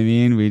 You know what I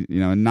mean? We,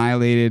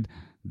 annihilated,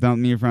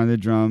 dumped me in front of the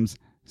drums.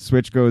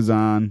 Switch goes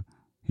on.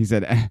 He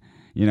said,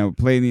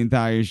 played the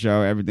entire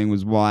show. Everything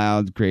was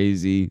wild,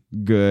 crazy,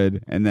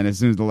 good. And then as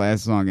soon as the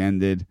last song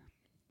ended,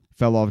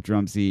 fell off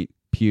drum seat,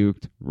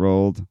 puked,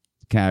 rolled,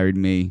 carried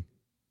me.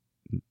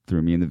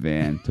 threw me in the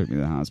van, took me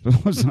to the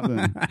hospital or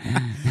something.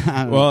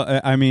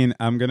 Well, I mean,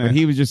 I'm gonna. But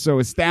he was just so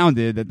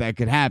astounded that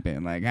could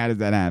happen. Like, how does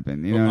that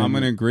happen? You know, I'm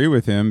going to agree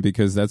with him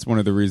because that's one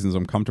of the reasons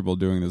I'm comfortable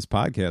doing this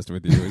podcast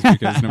with you is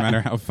because no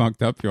matter how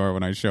fucked up you are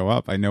when I show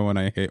up, I know when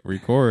I hit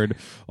record,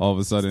 all of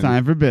a sudden, it's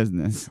time for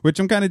business. which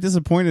I'm kind of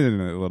disappointed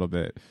in it a little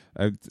bit.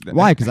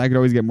 Why? Because I could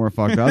always get more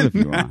fucked up if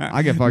you want.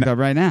 I get fucked up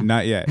right now.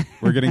 Not yet.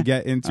 We're going to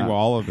get into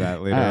all of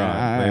that later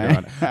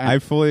on. I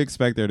fully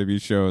expect there to be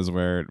shows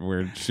where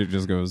shit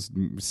just goes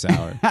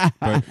sour.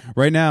 But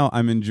right now,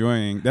 I'm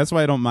enjoying. That's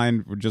why I don't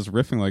mind just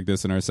riffing like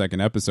this in our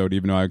second episode,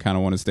 even though I kind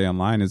of want to stay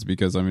online, is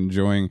because I'm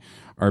enjoying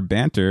our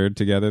banter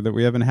together that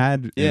we haven't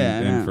had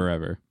in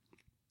forever.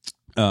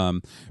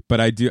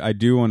 But I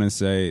do want to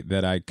say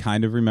that I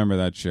kind of remember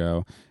that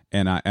show,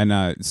 and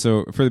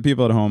so for the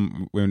people at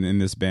home in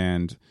this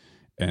band,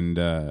 and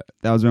that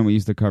was when we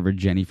used to cover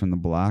Jenny from the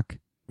Block.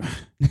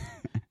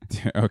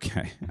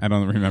 Okay, I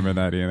don't remember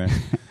that either.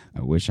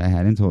 I wish I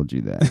hadn't told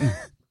you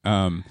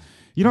that.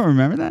 You don't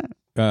remember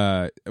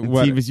that?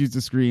 What? Tevis used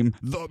to scream,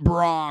 "The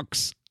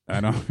Bronx." I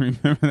don't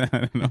remember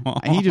that at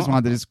all. He just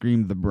wanted to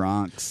scream "The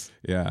Bronx."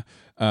 Yeah.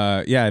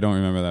 I don't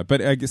remember that.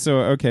 But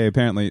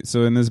apparently,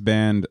 so in this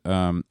band,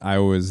 I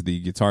was the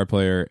guitar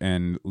player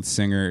and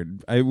singer.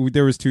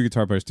 There was 2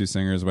 guitar players, 2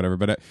 singers, whatever.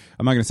 But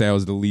I'm not going to say I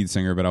was the lead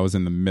singer, but I was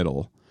in the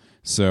middle.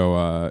 So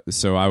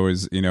I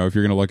was, if you're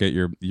going to look at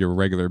your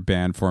regular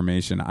band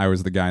formation, I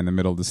was the guy in the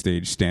middle of the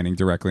stage standing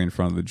directly in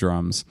front of the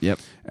drums. Yep.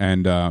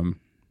 And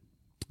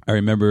I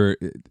remember,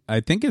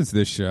 I think it's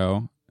this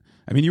show.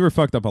 I mean, you were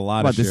fucked up a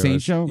lot of shows. The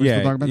Saint show?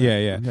 Yeah.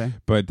 Okay.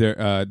 But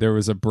there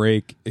was a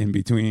break in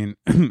between,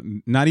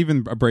 not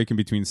even a break in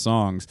between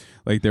songs.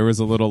 Like there was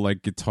a little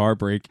like guitar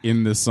break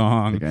in the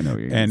song. I think I know what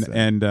you're gonna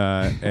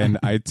say. And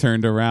I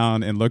turned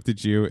around and looked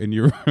at you, and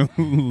you were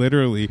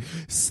literally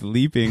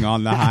sleeping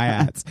on the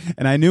hi-hats.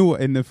 And I knew,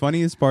 and the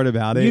funniest part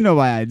about it, you know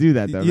why I do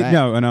that though, right?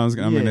 No, and I'm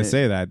going to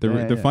say that the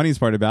Yeah. funniest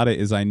part about it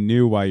is I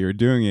knew why you were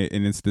doing it,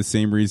 and it's the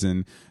same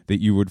reason that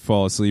you would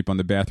fall asleep on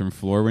the bathroom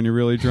floor when you're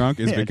really drunk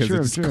is because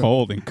it's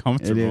cold and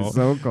comfortable. It is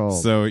so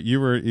cold. So you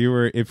were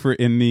if we're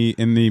in the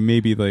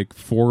maybe like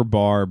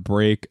 4-bar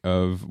break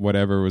of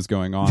whatever was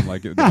going on,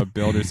 like a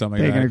build or something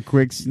like Taking that. a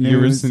quick snooze.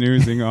 You were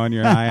snoozing on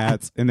your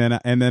hi-hats, and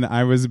then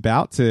I was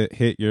about to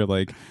hit your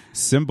like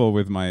cymbal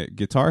with my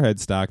guitar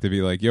headstock to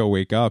be like, "Yo,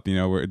 wake up!"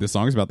 The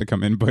song's about to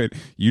come in, but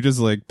you just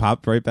like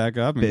popped right back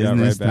up and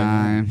Business got right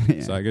time. back.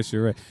 Yeah. So I guess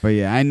you're right. But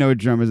yeah, I know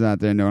drummers out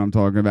there know what I'm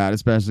talking about,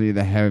 especially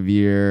the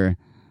heavier,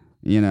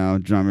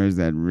 drummers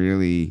that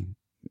really,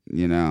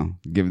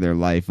 give their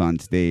life on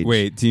stage.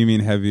 Wait, do you mean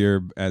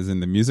heavier as in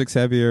the music's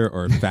heavier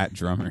or fat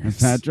drummers?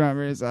 Fat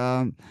drummers,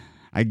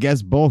 I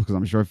guess both, because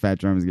I'm sure fat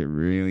drummers get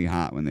really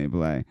hot when they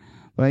play.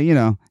 But,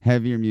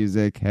 heavier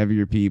music,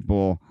 heavier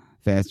people,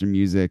 faster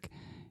music.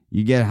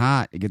 You get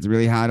hot. It gets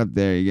really hot up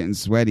there. You're getting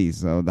sweaty.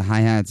 So the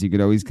hi-hats, you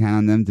could always count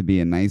on them to be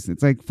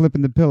it's like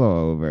flipping the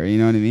pillow over. You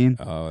know what I mean?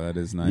 Oh, that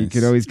is nice. You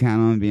could always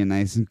count on them being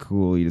nice and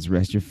cool. You just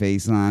rest your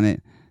face on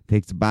it,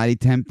 takes the body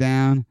temp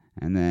down,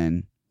 and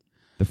then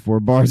the 4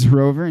 bars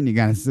are over, and you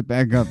got to sit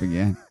back up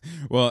again.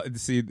 Well,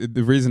 see,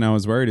 the reason I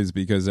was worried is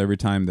because every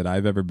time that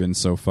I've ever been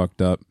so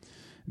fucked up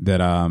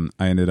that I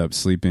ended up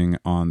sleeping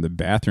on the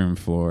bathroom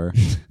floor,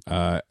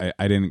 I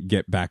didn't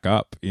get back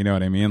up. You know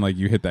what I mean? Like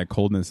you hit that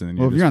coldness, and then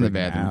Well, if you're on the freaking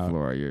bathroom out.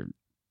 floor, you're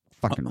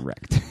fucking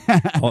wrecked.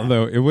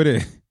 Although it would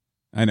have,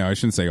 I know I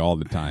shouldn't say all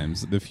the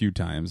times, the few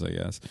times I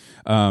guess.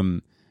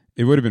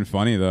 It would have been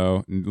funny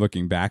though,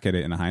 looking back at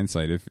it in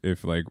hindsight,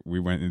 if like we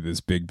went into this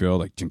big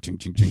build, like ching ching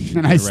ching ching,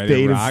 And I ready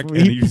stayed to rock,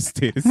 asleep. and you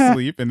stayed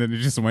asleep, and then it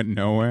just went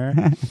nowhere.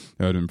 That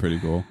would have been pretty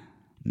cool.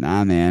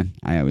 Nah, man.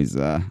 I always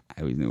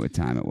knew what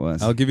time it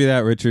was. I'll give you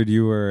that, Richard.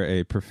 You were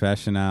a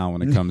professional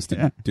when it comes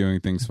to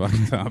doing things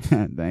fucked up.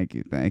 Thank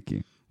you.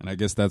 And I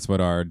guess that's what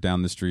our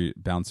down the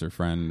street bouncer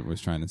friend was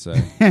trying to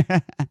say.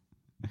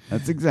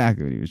 That's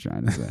exactly what he was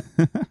trying to say.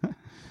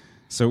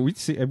 So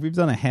we've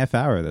done a half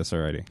hour of this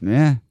already.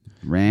 Yeah,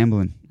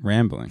 rambling.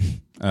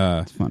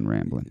 It's fun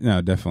rambling.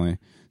 No, definitely.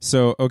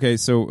 So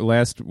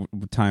last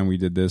time we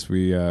did this,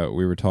 we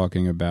were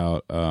talking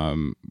about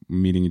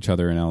meeting each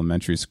other in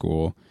elementary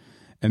school,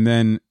 and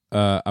then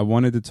I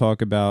wanted to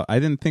talk about. I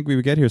didn't think we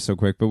would get here so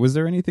quick, but was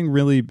there anything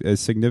really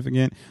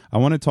significant? I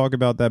want to talk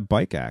about that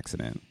bike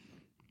accident.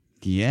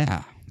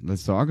 Yeah,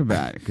 let's talk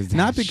about it because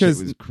Not because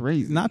it was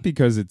crazy. Not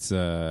because it's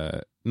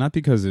not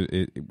because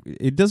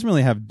it doesn't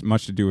really have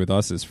much to do with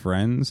us as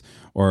friends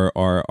or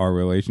our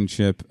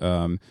relationship.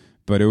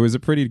 But it was a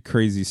pretty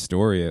crazy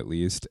story, at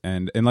least.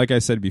 And like I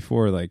said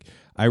before, like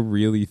I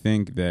really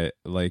think that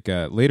like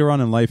later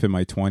on in life, in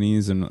my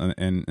 20s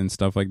and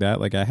stuff like that,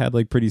 like I had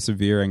like pretty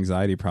severe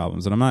anxiety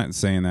problems. And I'm not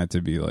saying that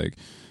to be like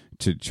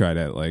to try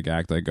to like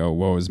act like, oh,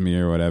 woe is me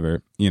or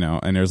whatever,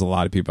 and there's a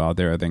lot of people out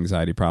there with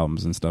anxiety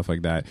problems and stuff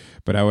like that.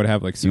 But I would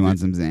have like You want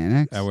some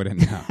Xanax? I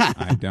wouldn't. No,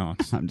 I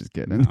don't. I'm just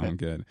kidding. No, I'm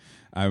good.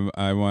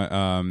 I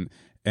want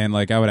and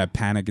like I would have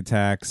panic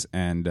attacks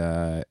and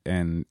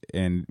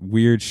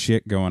weird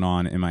shit going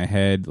on in my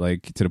head,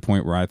 like to the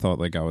point where I thought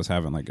like I was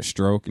having like a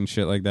stroke and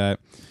shit like that.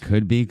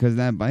 Could be because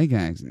that bike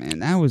accident, man.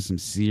 That was some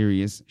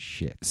serious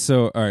shit.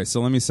 So all right, so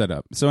let me set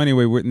up. So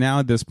anyway, now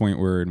at this point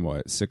we're in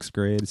what, 6th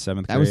grade, 7th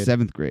grade? That was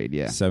 7th grade,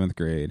 yeah. 7th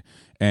grade.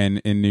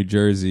 And in New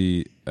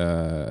Jersey,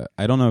 I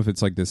don't know if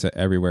it's like this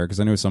everywhere, because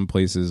I know some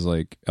places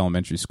like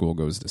elementary school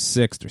goes to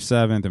 6th or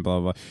 7th and blah,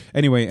 blah, blah.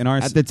 Anyway, in our...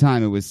 At the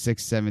time, it was 6th,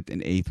 7th,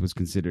 and 8th was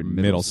considered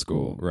middle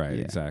school. Right,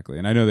 yeah. exactly.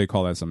 And I know they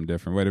call that something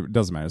different, but it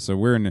doesn't matter. So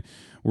we're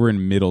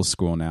in middle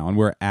school now, and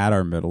we're at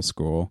our middle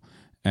school.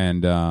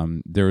 And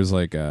there was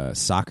like a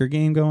soccer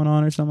game going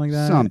on or something like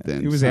that.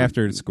 Something. It was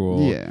after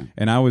school. Yeah.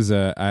 And I was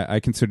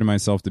I considered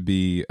myself to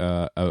be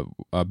a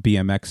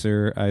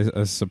BMXer,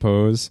 I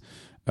suppose.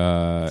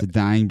 It's a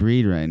dying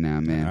breed right now,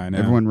 man. I know.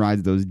 Everyone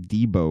rides those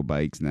Debo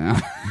bikes now.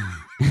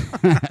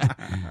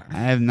 I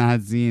have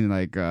not seen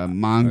like a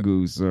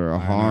Mongoose or a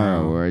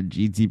Haro or a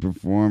GT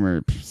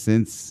Performer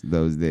since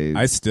those days.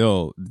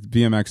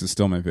 BMX is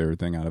still my favorite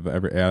thing out of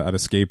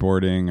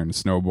skateboarding and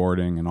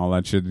snowboarding and all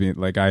that shit.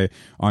 Like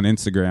on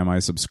Instagram, I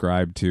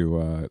subscribe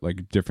to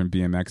like different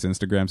BMX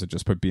Instagrams that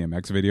just put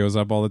BMX videos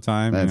up all the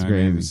time. That's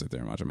great. crazy. I just sit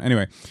there and watch them.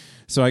 Anyway,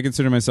 so I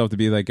consider myself to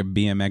be like a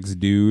BMX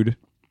dude.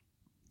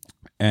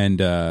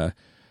 And I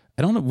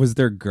don't know, was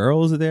there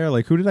girls there?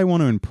 Like, who did I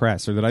want to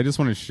impress, or did I just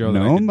want to show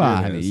that I could do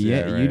Nobody. this?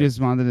 Yeah, right. you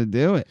just wanted to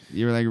do it.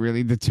 You were like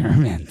really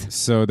determined.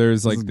 So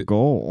there's like the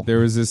goal. There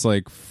was this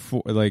like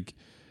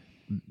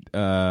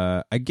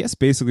I guess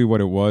basically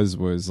what it was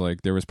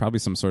like there was probably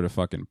some sort of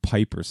fucking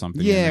pipe or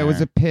something. Yeah, in it was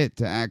there. a pit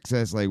to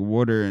access like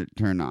water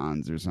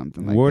turn-ons or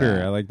something like water.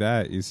 that. I like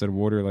that. You said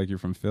water like you're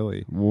from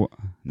Philly. No,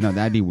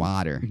 that'd be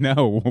water.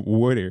 No,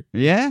 water.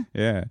 Yeah?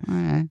 Yeah. All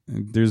right.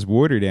 There's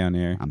water down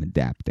there. I'm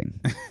adapting.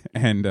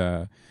 And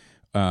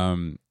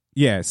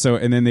yeah, so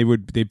and then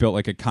they built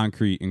like a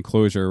concrete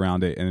enclosure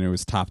around it, and it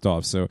was topped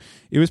off. So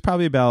it was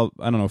probably about,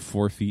 I don't know,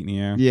 4 feet in the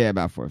air. Yeah,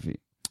 about 4 feet.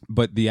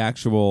 But the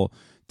actual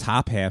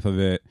top half of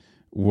it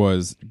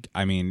was,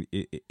 I mean,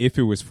 if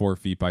it was 4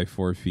 feet by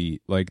 4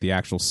 feet, like the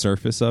actual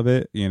surface of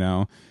it, you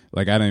know,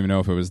 like I don't even know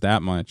if it was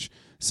that much.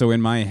 So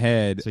in my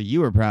head, So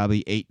you were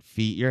probably 8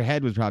 feet. Your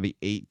head was probably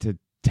 8 to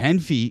 10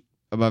 feet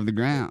above the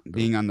ground,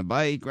 being on the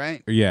bike,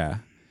 right? yeah.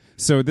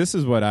 So this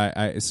is what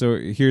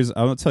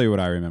I'll tell you what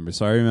I remember.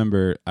 So I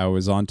remember I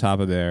was on top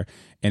of there,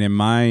 and in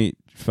my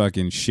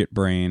fucking shit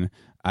brain,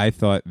 I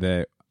thought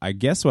that, I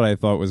guess what I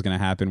thought was going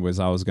to happen was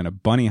I was going to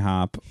bunny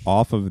hop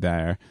off of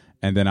there,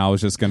 and then I was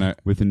just going to...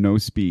 With no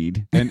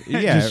speed. And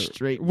yeah, Just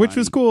straight which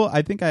was bunny. cool.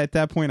 I think at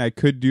that point I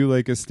could do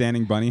like a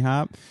standing bunny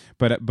hop,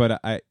 but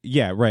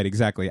yeah, right,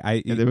 exactly.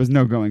 There was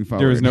no going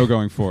forward. There was no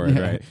going forward,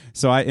 Yeah. right?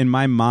 So in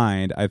my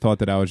mind, I thought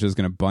that I was just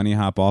gonna bunny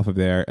hop off of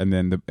there, and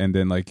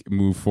then like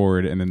move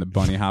forward, and then the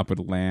bunny hop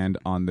would land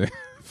on the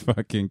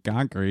fucking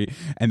concrete,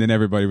 and then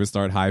everybody would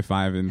start high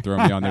fiving, throw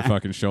me on their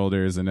fucking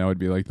shoulders, and that would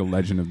be like the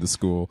legend of the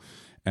school.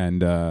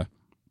 And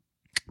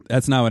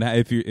that's not what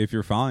if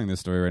you're following this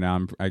story right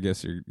now. I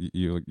guess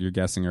you're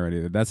guessing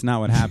already that that's not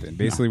what happened.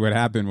 Basically, what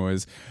happened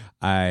was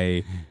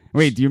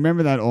Wait, do you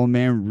remember that old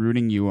man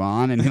rooting you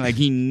on? And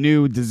he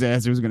knew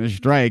disaster was going to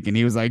strike, and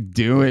he was like,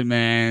 "Do it,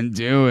 man,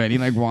 do it." He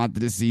like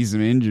wanted to see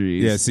some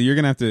injuries. Yeah, so you're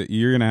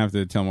gonna have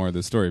to tell more of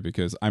the story,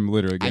 because I'm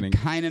literally getting. I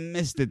kind of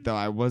missed it though.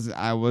 I was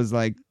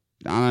like,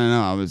 I don't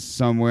know. I was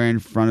somewhere in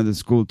front of the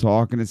school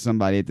talking to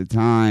somebody at the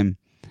time,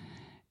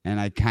 and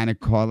I kind of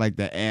caught like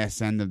the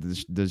ass end of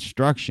the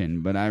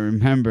destruction. But I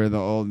remember the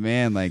old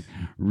man like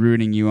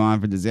rooting you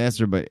on for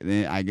disaster, but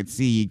I could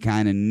see he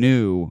kind of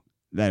knew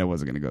that it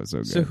wasn't going to go so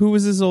good. So who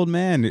was this old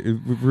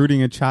man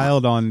rooting a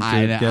child on to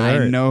get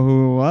hurt? I know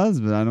who it was,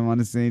 but I don't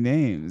want to say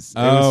names. It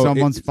was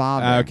someone's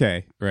father.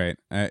 Okay, right.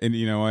 And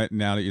you know what?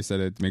 Now that you said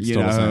it, makes You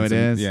total know who sense. it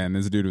And- is? yeah, and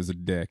this dude was a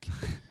dick.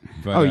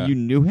 But, Oh, you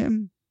knew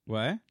him?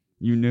 what?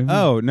 You knew him?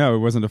 Oh no, it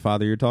wasn't the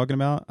father you're talking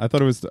about. I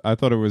thought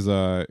it was.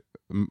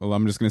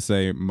 I'm just gonna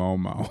say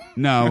Momo.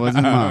 No, it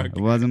wasn't Mo. Okay.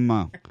 It wasn't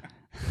Mo.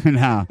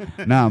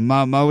 No,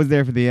 Mo was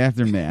there for the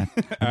aftermath.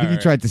 I think he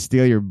right. tried to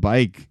steal your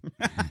bike,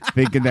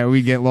 thinking that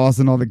we'd get lost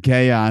in all the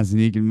chaos and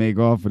he can make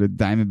off with a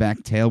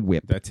Diamondback tail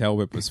whip. That tail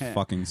whip was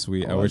fucking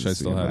sweet. I Oh, wish I that's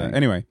still sweet, had right? that.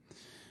 Anyway,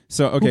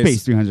 so Who okay,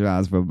 pays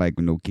 $300 for a bike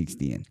with no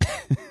kickstand?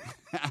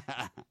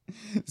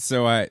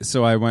 so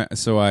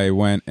I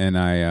went and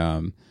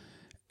I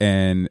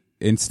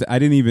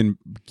didn't even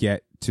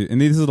get to,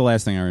 and this is the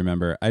last thing I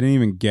remember, I didn't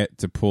even get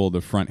to pull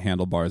the front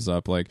handlebars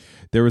up. Like,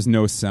 there was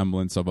no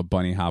semblance of a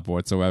bunny hop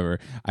whatsoever.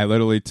 I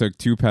literally took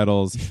 2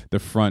 pedals, the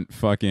front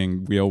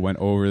fucking wheel went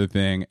over the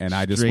thing, and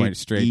I just went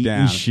straight eating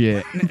down.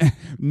 shit.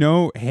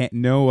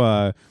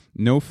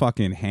 No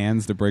fucking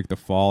hands to break the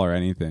fall or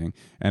anything.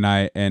 And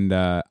I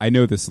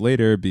know this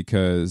later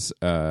because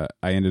I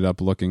ended up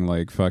looking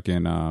like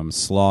fucking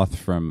Sloth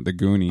from the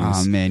Goonies.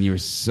 Oh man, you were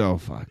so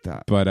fucked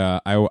up. But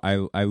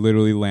I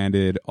literally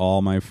landed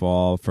all my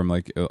fall from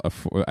like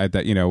at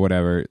that,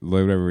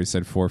 whatever we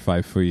said, 4 or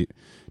 5 feet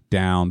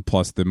down,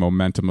 plus the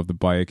momentum of the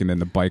bike, and then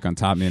the bike on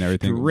top of me and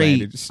everything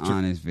landed Straight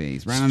on his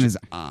face, right on his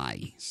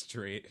eye.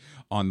 straight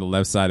on the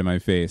left side of my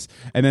face.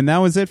 And then that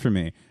was it for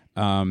me.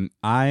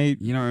 I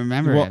You don't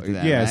remember well, after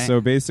that, yeah. right?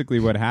 So basically,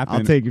 what happened?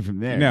 I'll take it from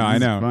there. No, I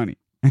This is know. funny.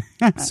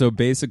 So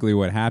basically,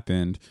 what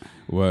happened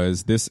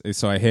was this.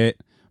 So I hit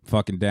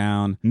fucking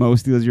down. Mo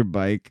steals your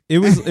bike. It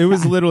was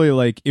literally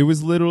like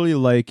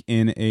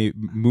in a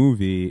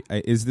movie.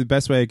 Is the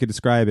best way I could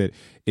describe it.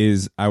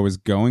 Is I was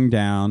going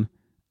down,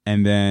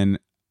 and then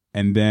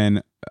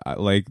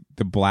like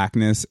the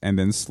blackness, and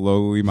then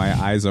slowly my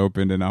eyes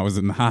opened, and I was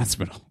in the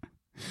hospital.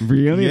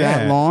 Really? Yeah.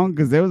 That long?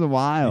 Because there was a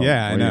while.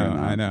 Yeah, I before you were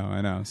know, in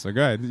I know. So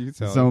go ahead, you can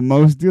tell. So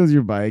Mo steals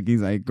your bike.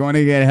 He's like, going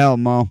to get help,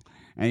 Mo.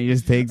 And he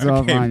just takes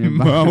off Okay, on your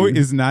bike. Mo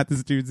is not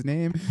this dude's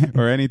name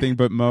or anything,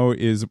 but Mo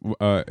is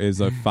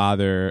a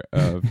father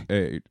of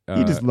a.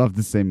 He just loved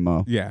to say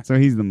Mo. Yeah. So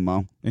he's the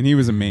Mo. And he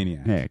was a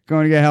maniac. Hey,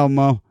 going to get help,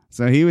 Mo.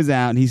 So he was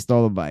out and he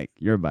stole a bike,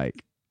 your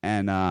bike.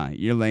 And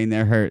you're laying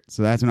there hurt.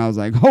 So that's when I was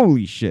like,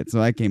 holy shit.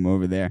 So I came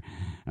over there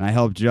and I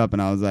helped you up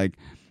and I was like,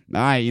 all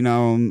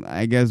right,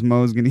 I guess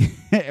Mo's gonna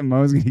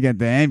get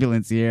the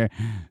ambulance here.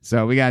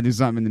 So we gotta do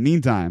something in the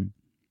meantime.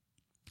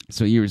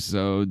 So you were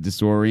so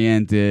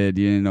disoriented,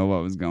 you didn't know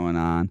what was going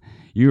on.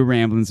 You were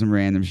rambling some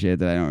random shit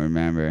that I don't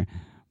remember.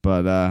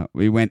 But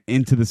we went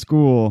into the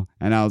school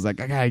and I was like,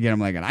 I gotta get him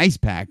like an ice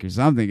pack or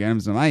something, get him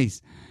some ice.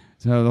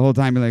 So the whole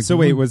time you're like, So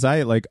wait, was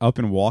I like up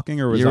and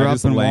walking, or was You were I up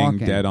just and laying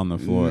walking. dead on the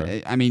floor?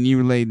 I mean,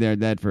 you laid there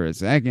dead for a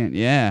second,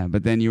 yeah.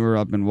 But then you were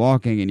up and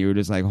walking, and you were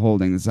just like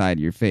holding the side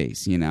of your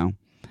face,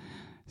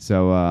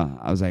 So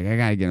I was like, I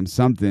gotta get him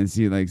something.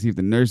 See if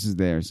the nurse is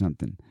there or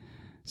something.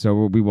 So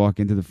we walk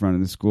into the front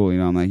of the school.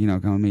 I'm like,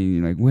 come with me.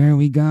 You're like, where are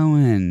we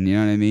going? You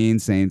know what I mean?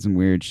 Saying some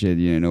weird shit.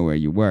 You didn't know where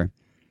you were.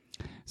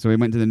 So we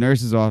went to the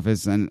nurse's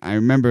office, and I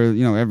remember,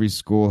 every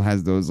school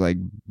has those like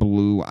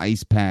blue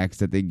ice packs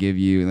that they give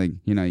you. Like,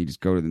 you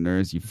just go to the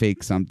nurse, you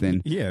fake something.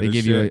 Yeah, they the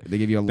give shit.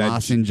 you a That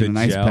lozenge the and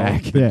an ice gel,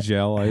 pack. The Yeah.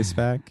 gel ice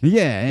pack.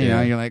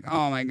 Yeah, you're like,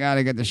 oh my god,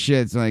 I got the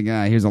shit. So like,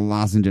 here's a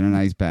lozenge and an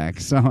ice pack.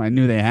 So I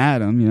knew they had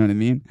them. You know what I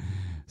mean?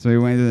 So we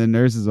went to the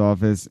nurse's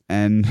office,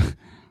 and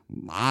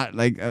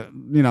like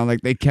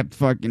they kept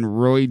fucking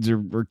roids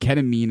or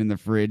ketamine in the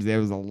fridge. There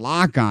was a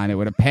lock on it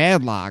with a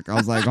padlock. I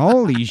was like,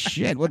 holy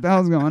shit, what the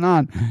hell's going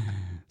on?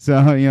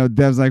 So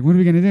Dev's like, what are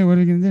we gonna do? What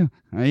are we gonna do?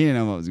 He didn't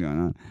know what was going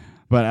on,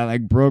 but I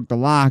like broke the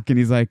lock, and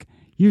he's like,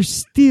 you're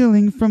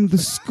stealing from the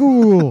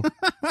school.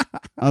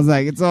 I was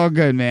like, it's all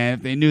good, man.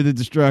 If they knew the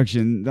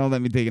destruction, they'll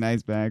let me take an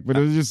ice pack. But it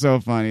was just so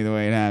funny the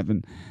way it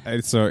happened.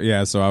 So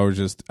I was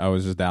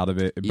just out of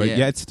it, but Yeah.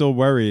 yet still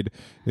worried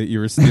that you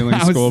were stealing I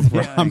was school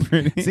stealing.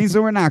 property. See,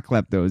 so we're not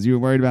kleptos. You were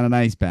worried about an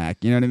ice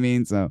pack. You know what I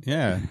mean? So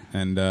Yeah,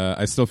 and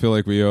I still feel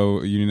like we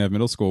owe Union Ave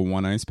Middle School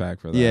one ice pack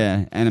for that.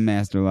 yeah, and a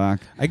master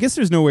lock. I guess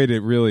there's no way to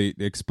really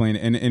explain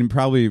it, and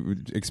probably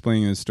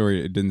explaining the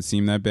story, it didn't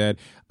seem that bad.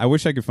 I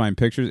wish I could find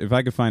pictures. If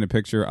I could find a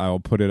picture, I'll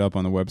put it up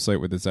on the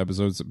website with this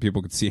episode so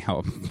people could see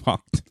how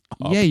fucked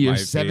up Yeah, your my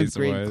seventh face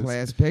grade was.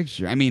 class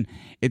picture. I mean,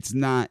 it's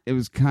not. It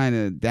was kind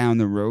of down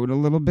the road a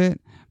little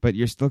bit, but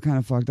you're still kind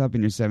of fucked up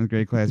in your seventh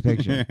grade class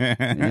picture.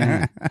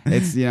 Yeah.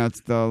 It's it's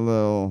still a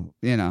little.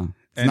 It's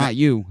And not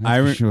you.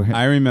 That's for sure.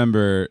 I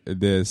remember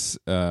this.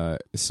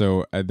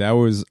 So that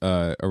was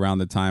around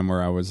the time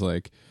where I was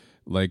like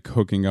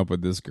hooking up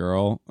with this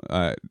girl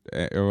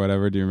or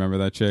whatever. Do you remember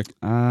that chick?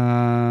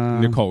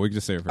 Nicole. We can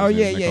just say her first Oh name.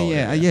 yeah,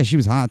 Nicole, yeah. She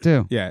was hot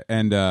too. Yeah,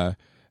 and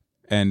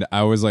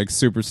I was like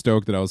super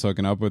stoked that I was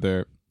hooking up with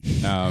her.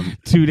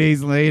 2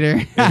 days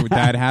later.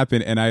 That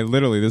happened, and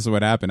this is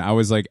what happened. I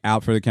was like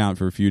out for the count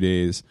for a few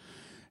days,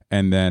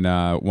 and then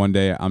one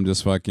day I'm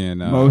just fucking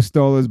Mo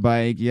stole his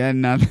bike. Yeah,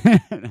 nothing.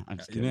 No, I'm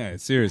just kidding. yeah,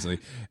 seriously.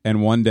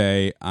 And one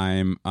day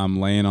I'm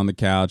laying on the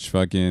couch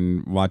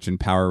fucking watching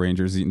Power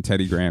Rangers, eating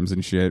Teddy Grahams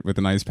and shit with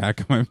an ice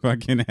pack on my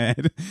fucking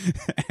head,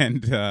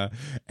 and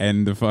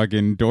the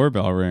fucking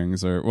doorbell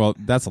rings. Well,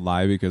 that's a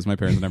lie because my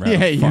parents never had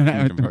Yeah, a you don't have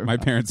a fucking doorbell. my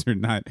parents are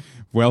not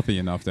wealthy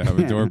enough to have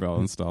a doorbell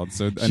installed.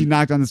 So She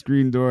knocked on the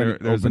screen door and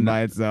it There was opened a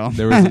by itself.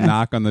 there was a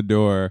knock on the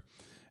door,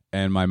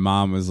 and my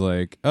mom was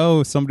like,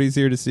 "Oh, somebody's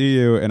here to see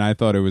you." And I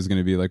thought it was going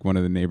to be like one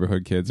of the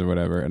neighborhood kids or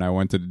whatever. And I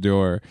went to the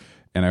door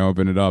and I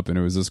opened it up, and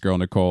it was this girl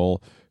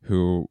Nicole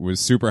who was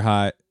super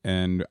hot,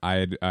 and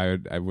I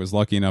was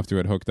lucky enough to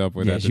have hooked up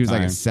with. Yeah, at she the was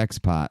time. like a sex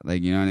pot.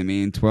 Like, you know what I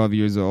mean? 12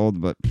 years old,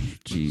 but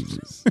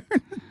Jesus.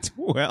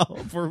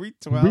 12. Were we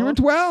 12? We were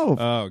 12.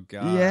 Oh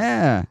god.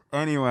 Yeah.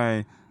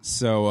 Anyway,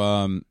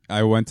 so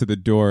I went to the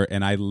door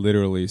and I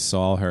literally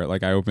saw her.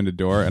 Like, I opened the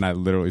door and I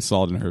literally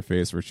saw it in her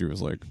face where she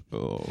was like,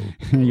 "Oh."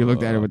 You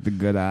looked at her with the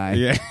good eye.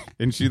 Yeah,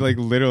 and she like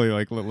literally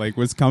like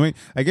was coming.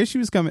 I guess she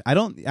was coming. I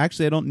don't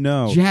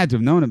know. She had to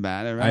have known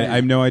about it, right? I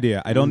have no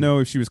idea. I don't know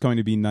if she was coming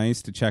to be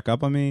nice to check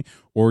up on me,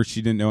 or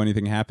she didn't know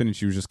anything happened and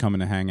she was just coming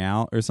to hang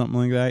out or something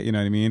like that. You know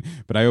what I mean?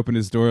 But I opened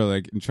his door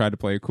like and tried to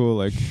play it cool,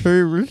 like,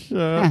 "Hey, what's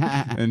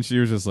up?" And she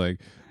was just like,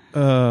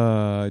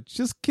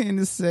 Just came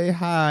to say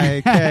hi.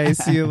 Okay,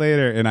 see you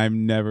later. And I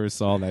never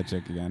saw that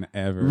chick again,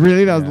 ever.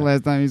 Really? That was the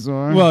last time you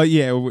saw her? Well,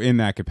 yeah, in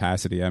that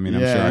capacity. I mean,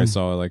 I'm Yeah. sure I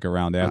saw her like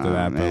around after Oh,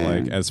 that, but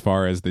man. like as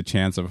far as the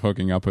chance of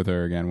hooking up with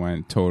her again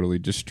went, totally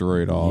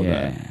destroyed all of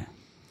yeah. that.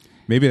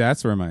 Maybe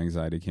that's where my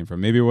anxiety came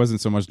from. Maybe it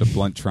wasn't so much the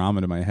blunt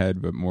trauma to my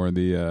head, but more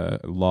the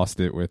lost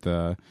it with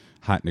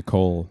Hot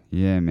Nicole.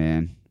 Yeah,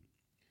 man.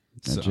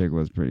 That So- chick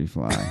was pretty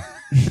fly.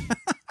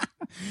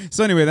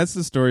 So anyway, that's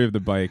the story of the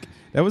bike.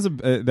 That was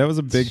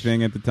a big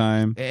thing at the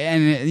time.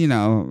 And, you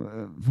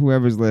know,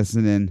 whoever's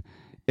listening,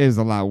 it was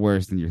a lot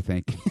worse than you're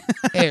thinking.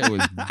 It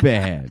was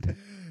bad.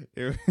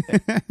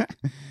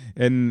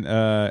 And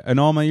in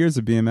all my years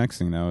of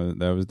BMXing,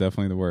 that was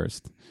definitely the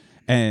worst.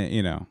 And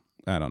you know,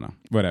 I don't know,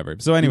 whatever.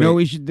 So anyway, You know what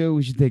we should do?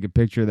 We should take a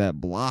picture of that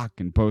block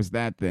and post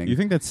that thing. you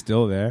think that's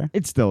still there?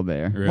 It's still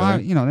there. Really? Why,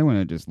 you know, they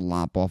wouldn't just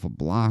lop off a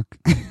block.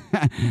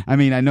 I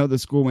mean, I know the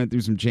school went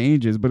through some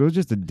changes, but it was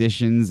just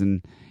additions,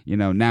 and you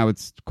know, now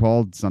it's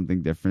called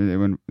something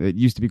different. It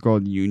used to be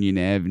called Union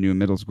Avenue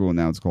Middle School.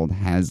 Now it's called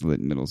Hazlitt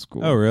Middle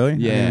School. Oh, really?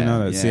 Yeah. I didn't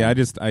know that. See, yeah.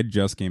 I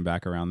just came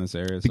back around this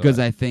area Because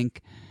I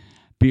think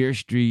Beer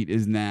Street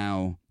is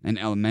now an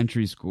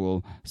elementary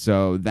school,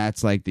 so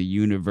that's like the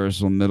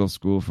universal middle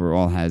school for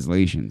all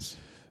Haslatians.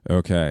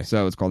 okay.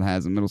 So it's called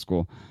Hazlitt Middle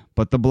School.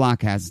 But the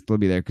block has to still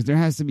be there because there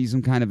has to be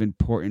some kind of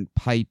important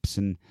pipes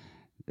and,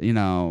 you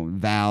know,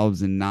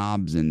 valves and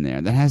knobs in there.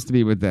 That has to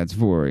be what that's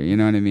for. You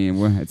know what I mean?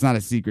 It's not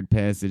a secret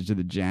passage to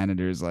the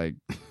janitor's, like,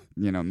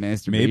 you know,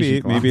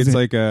 masturbation Maybe it's closet.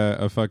 like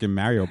a fucking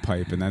Mario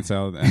pipe, and that's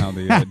how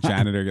the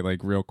janitor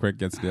like real quick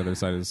gets to the other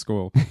side of the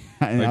school.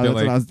 I know, Like, that's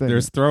what I was thinking.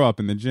 there's throw up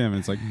in the gym, and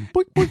it's like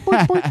boink, boink,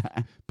 boink,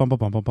 boink. Bum, bum,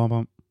 bum, bum, bum,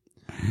 bum.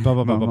 Bum,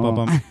 bum, bum, bum, bum,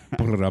 bum.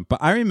 Brrrr. But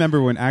I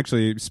remember when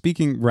actually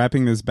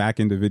wrapping this back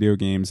into video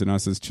games and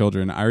us as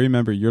children. I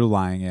remember your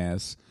lying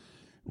ass.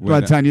 Well,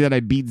 I'm telling you that I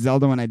beat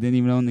Zelda when I didn't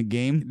even own the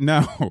game.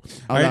 No, Oh,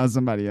 that was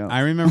somebody else.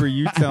 I remember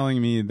you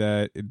telling me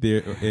that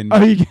in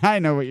I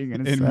know what you're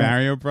gonna say.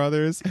 Mario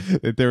Brothers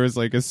that there was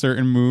like a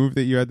certain move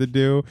that you had to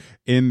do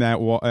in that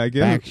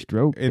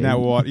Backstroke, in that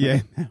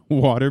baby.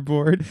 water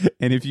board,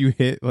 and if you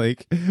hit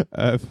like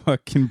a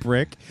fucking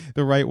brick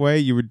the right way,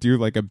 you would do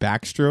like a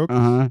backstroke.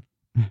 Uh-huh.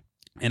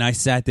 And I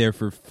sat there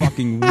for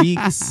fucking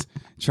weeks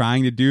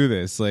trying to do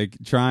this,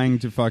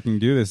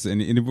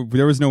 and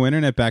there was no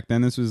internet back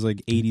then. This was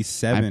like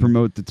 '87. I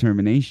promote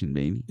determination,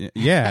 baby.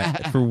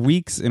 Yeah, for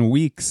weeks and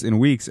weeks and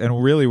weeks.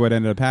 And really what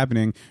ended up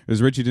happening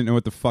was Richie didn't know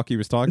what the fuck he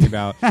was talking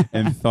about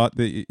and thought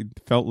that he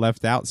felt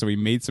left out, so he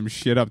made some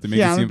shit up to make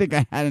Yeah, it I seem don't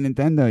think I had a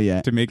Nintendo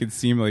yet. to make it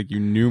seem like you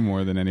knew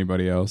more than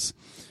anybody else.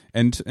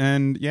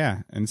 And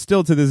yeah, and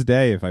still to this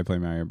day, if I play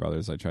Mario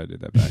Brothers, I try to do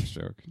that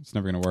backstroke. It's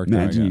never going to work. though,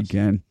 I Imagine you guess.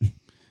 can.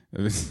 It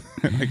was,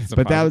 like, it's a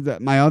But that positive-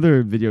 was my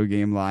other video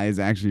game lie is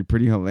actually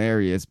pretty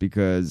hilarious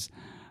because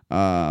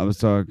I was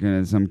talking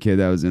to some kid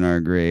that was in our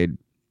grade,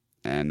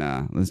 and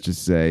let's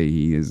just say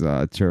he is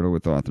a turtle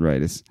with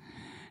arthritis,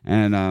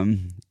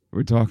 and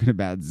we're talking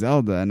about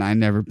Zelda, and I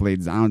never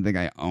played. I don't think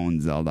I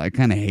owned Zelda. I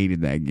kind of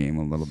hated that game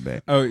a little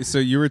bit. Oh, so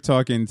you were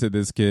talking to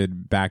this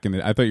kid back in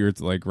the? I thought you were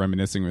like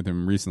reminiscing with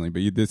him recently,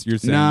 but you're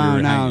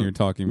saying you're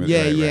talking with.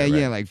 Yeah, right.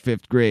 yeah, like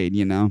 5th grade,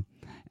 you know,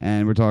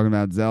 and we're talking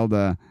about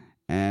Zelda.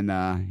 And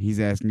he's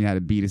asking me how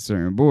to beat a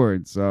certain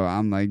board. So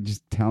I'm like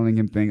just telling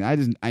him things.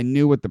 I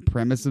knew what the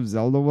premise of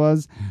Zelda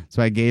was.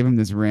 So I gave him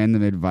this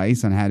random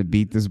advice on how to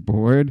beat this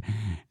board.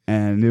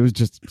 And it was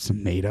just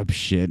some made up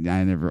shit.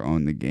 I never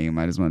owned the game.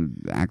 I just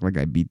wanted to act like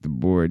I beat the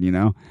board, you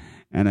know?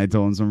 And I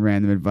told him some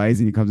random advice,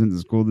 and he comes into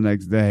school the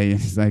next day, and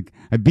he's like,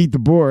 I beat the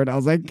board. I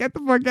was like, get the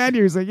fuck out of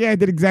here. He's like, yeah, I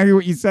did exactly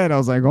what you said. I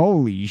was like,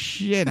 holy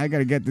shit, I got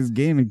to get this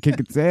game and kick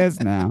its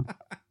ass now.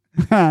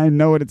 I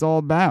know what it's all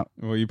about.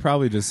 Well, you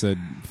probably just said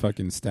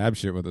fucking stab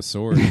shit with a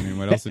sword. I mean,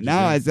 what else did you No, say?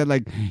 I said,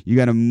 like, you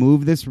got to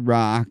move this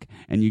rock,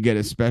 and you get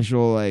a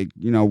special, like,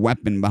 you know,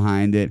 weapon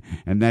behind it,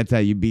 and that's how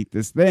you beat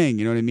this thing.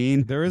 You know what I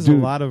mean? There is Dude,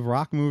 a lot of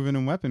rock moving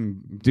and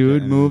weapon.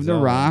 Dude, in move the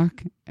Zelda.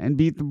 rock and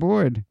beat the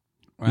board.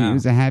 He Wow.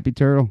 was a happy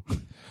turtle.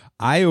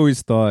 I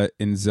always thought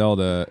in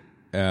Zelda,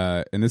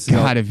 and this is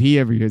God, if he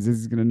ever hears this,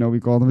 he's going to know we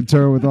called him a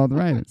turtle with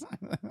arthritis.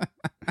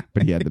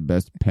 But he had the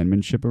best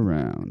penmanship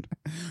around.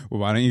 well,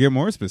 why don't you get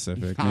more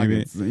specific?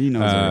 Maybe. He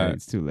knows already.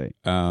 It's too late.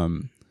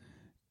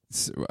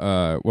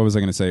 What was I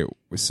going to say?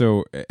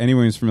 So,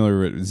 anyone who's familiar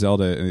with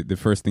Zelda, the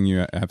first thing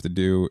you have to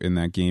do in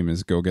that game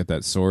is go get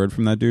that sword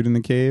from that dude in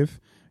the cave.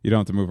 You don't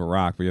have to move a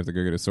rock, but you have to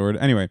go get a sword.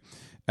 Anyway,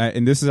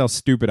 and this is how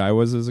stupid I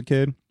was as a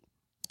kid.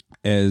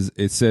 As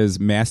it says,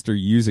 master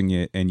using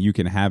it, and you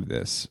can have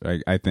this.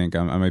 I think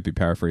I might be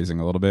paraphrasing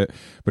a little bit,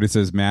 but it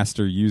says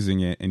master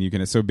using it, and you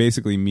can. So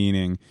basically,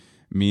 meaning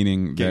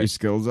Get that your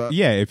skills up.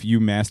 yeah, if you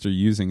master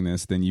using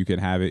this, then you can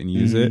have it and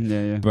use it.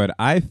 Yeah. But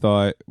I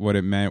thought what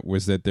it meant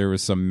was that there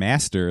was some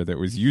master that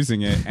was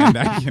using it and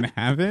I can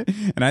have it.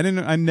 And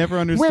I never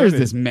understood Where's it.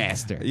 this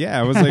master? Yeah,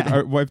 I was like,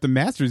 well, if the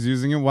master's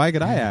using it, why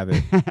could I have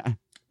it? I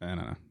don't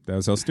know. That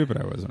was how stupid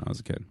I was when I was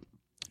a kid.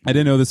 I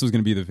didn't know this was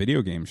going to be the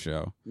video game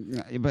show.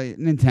 But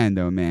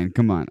Nintendo, man,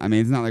 come on. I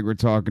mean, it's not like we're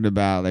talking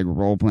about like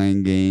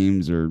role-playing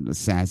games or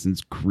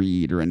Assassin's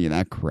Creed or any of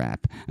that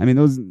crap. I mean,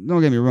 those,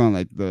 don't get me wrong,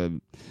 like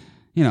the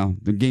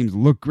games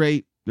look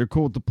great. They're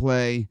cool to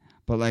play.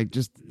 But like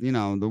just,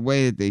 the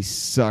way that they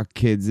suck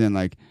kids in,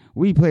 like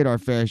we played our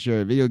fair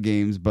share of video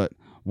games, but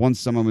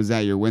once someone was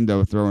at your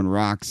window throwing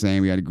rocks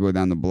saying we had to go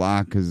down the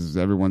block because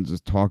everyone's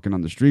just talking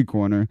on the street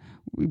corner,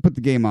 we put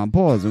the game on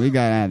pause and we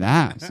got out of the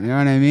house. You know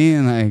what I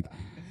mean? Like,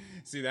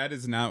 see,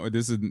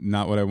 this is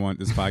not what I want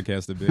this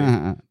podcast to be.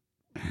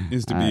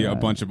 Is to be a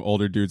bunch of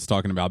older dudes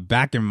talking about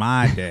back in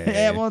my day.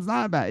 Yeah, well, it's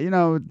not about,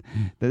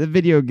 the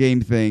video game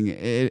thing.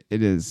 It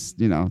is,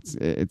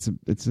 it's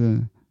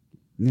a,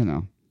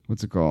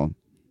 what's it called?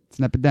 It's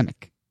an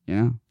epidemic,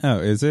 Oh,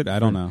 is it? I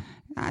don't know.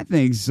 I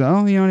think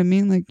so. You know what I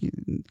mean? Like,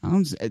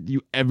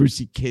 you ever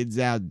see kids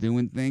out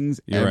doing things?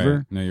 You're ever?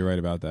 right. No, you're right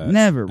about that.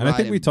 Never. And I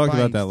think we talked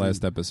about that bikes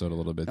last episode a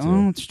little bit too.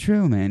 Oh, it's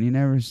true, man. You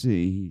never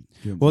see.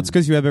 Well, it's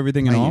because you have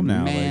everything at home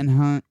now.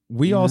 Manhunt.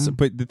 We also,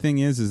 but the thing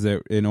is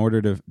that in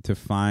order to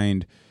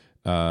find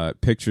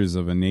pictures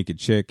of a naked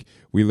chick,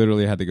 we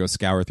literally had to go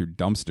scour through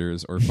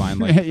dumpsters or find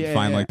like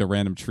like the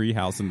random tree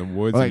house in the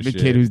woods, or like and the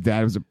shit. kid whose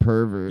dad was a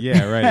pervert.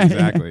 Yeah, right,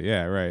 exactly.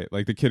 Yeah, right.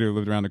 Like the kid who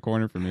lived around the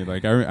corner from me.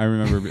 Like I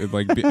remember,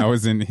 like I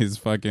was in his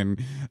fucking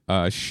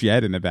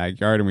shed in the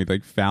backyard, and we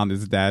like found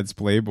his dad's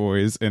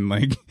Playboys, and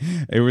like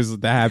it was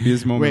the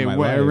happiest moment of my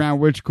life. Around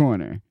which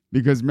corner?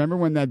 Because remember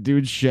when that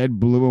dude's shed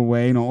blew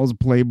away and all his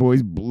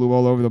Playboys blew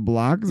all over the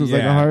blocks? It was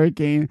like a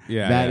hurricane.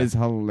 Yeah, that is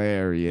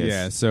hilarious.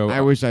 Yeah, so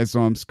I wish I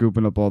saw him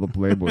scooping up all the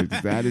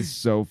Playboys. That is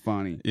so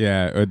funny.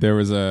 Yeah, there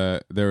was a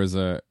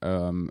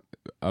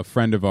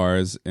friend of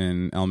ours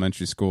in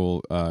elementary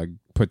school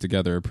put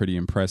together a pretty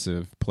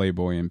impressive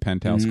Playboy and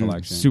Penthouse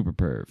collection. Super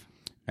perv.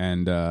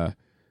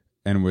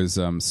 And was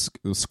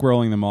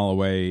squirreling them all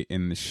away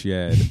in the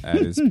shed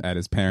at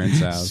his parents'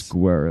 house.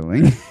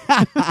 Squirreling.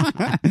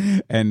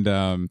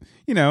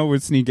 And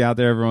would sneak out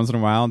there every once in a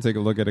while and take a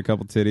look at a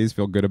couple titties,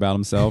 feel good about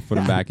himself, put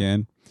them back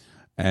in.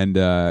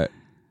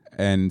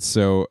 And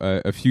so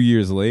a few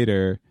years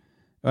later,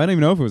 I don't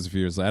even know if it was a few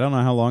years later. I don't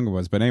know how long it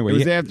was, but anyway, it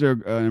was after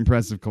an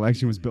impressive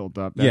collection was built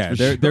up.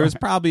 That's there was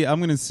probably, I'm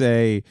going to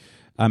say,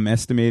 I'm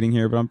estimating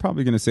here, but I'm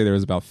probably going to say there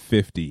was about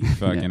 50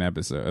 fucking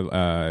episode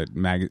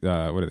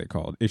what are they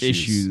called?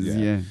 Issues.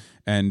 Yeah.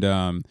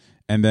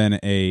 And then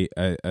a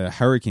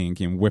hurricane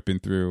came whipping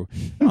through. I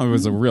don't know if it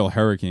was a real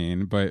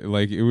hurricane, but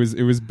like it was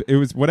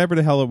whatever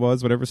the hell it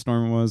was, whatever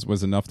storm it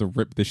was enough to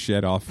rip the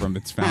shed off from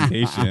its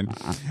foundation.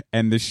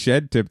 And the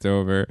shed tipped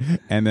over,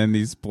 and then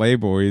these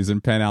Playboys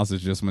and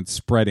penthouses just went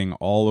spreading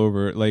all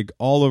over the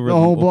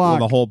whole block.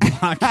 The whole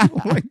block.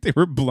 Like they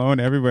were blown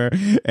everywhere.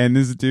 And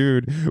this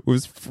dude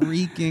was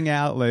freaking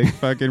out, like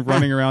fucking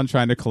running around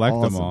trying to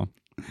collect them all.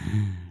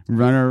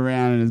 Running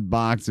around in his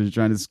boxers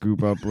trying to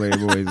scoop up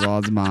Playboys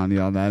while his mom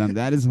yelled at him.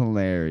 That is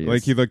hilarious.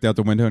 Like he looked out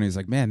the window and he's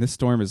like, "Man, this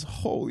storm is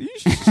holy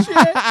shit."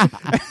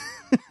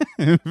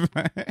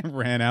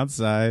 Ran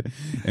outside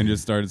and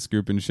just started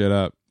scooping shit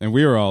up. And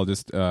we were all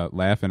just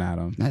laughing at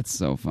him. That's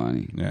so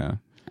funny. Yeah.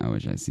 I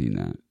wish I'd seen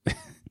that.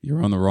 You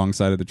were on the wrong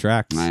side of the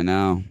tracks. I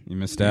know. You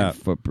missed out.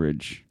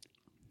 Footbridge.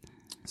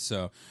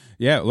 So,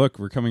 yeah, look,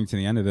 we're coming to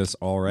the end of this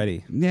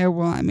already. Yeah,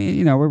 well, I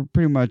mean, we're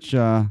pretty much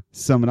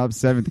summing up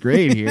 7th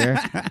grade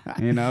here.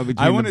 Between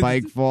the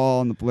bike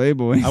fall and the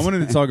Playboys. I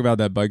wanted to talk about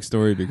that bike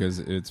story because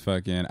it's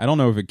fucking, I don't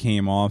know if it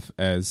came off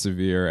as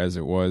severe as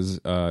it was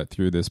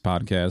through this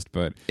podcast,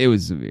 but it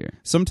was severe.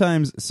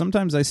 Sometimes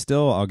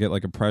I'll get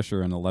like a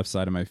pressure on the left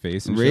side of my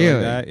face and shit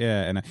like that.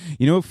 Yeah, and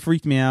what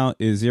freaked me out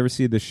is, you ever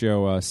see the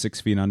show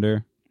 6 Feet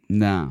Under?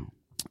 No.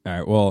 All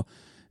right, well,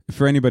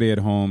 for anybody at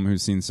home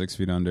who's seen 6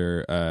 Feet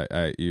Under,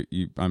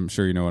 I'm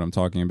sure you know what I'm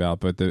talking about.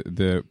 But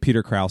the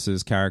Peter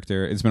Krause's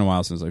character, it's been a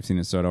while since I've seen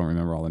it, so I don't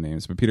remember all the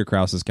names. But Peter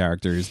Krause's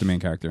character, he's the main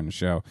character in the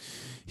show.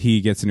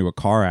 He gets into a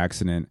car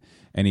accident,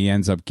 and he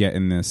ends up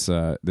getting this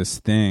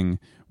thing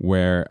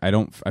where I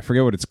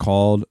forget what it's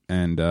called,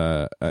 and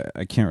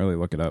I can't really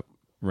look it up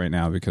right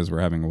now because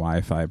we're having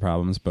Wi-Fi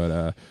problems.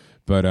 But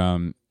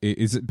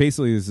it's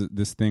basically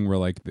this thing where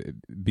like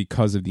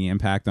because of the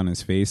impact on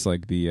his face,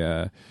 like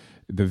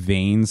the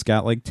veins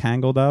got like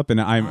tangled up,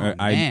 and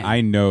I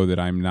know that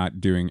I'm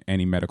not doing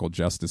any medical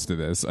justice to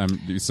this.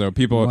 So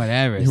people,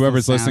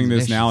 whoever's listening to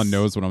this now and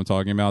knows what I'm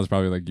talking about is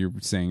probably like, you're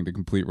saying the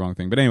complete wrong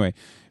thing. But anyway,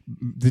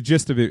 the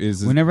gist of it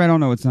is whenever I don't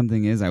know what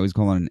something is, I always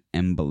call it an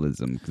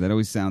embolism because that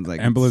always sounds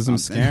like embolism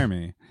scare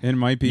me. It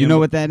might be. You know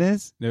what that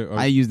is?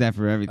 I use that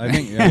for everything. I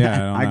think,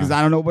 because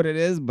I don't know what it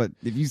is, but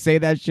if you say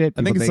that shit,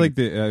 I think it's like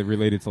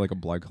related to like a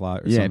blood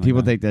clot. Or something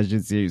people like take that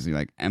shit seriously,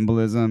 like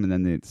embolism, and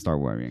then they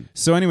start worrying.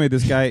 So anyway,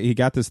 this guy, he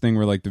got this thing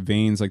where like the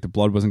veins, like the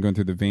blood wasn't going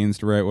through the veins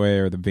the right way,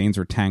 or the veins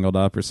were tangled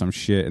up or some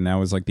shit, and that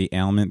was like the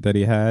ailment that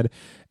he had.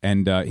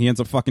 And he ends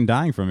up fucking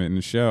dying from it in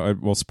the show.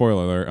 Well,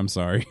 spoiler alert, I'm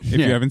sorry. If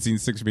you haven't seen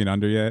 6 Feet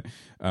Under yet,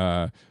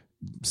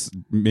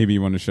 maybe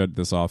you want to shut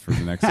this off for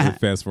the next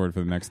fast forward for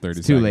the next 30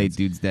 seconds. Too late,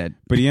 dude's dead.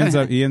 But he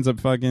ends up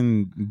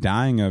fucking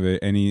dying of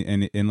it,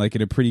 and like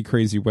in a pretty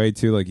crazy way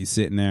too. Like he's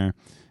sitting there,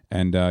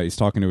 and he's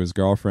talking to his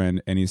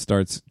girlfriend, and he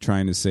starts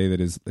trying to say that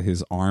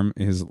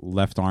his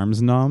left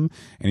arm's numb,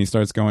 and he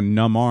starts going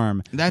numb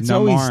arm. That's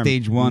numb always arm,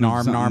 stage one.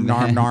 Narm, narm,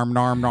 narm, narm,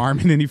 narm,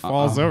 narm, and then he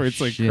falls over.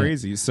 It's like shit.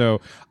 crazy.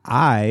 So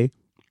I,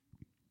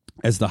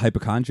 as the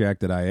hypochondriac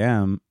that I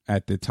am,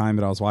 at the time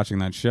that I was watching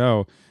that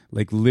show,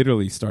 like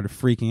literally started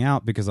freaking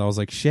out because I was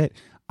like, shit.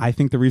 I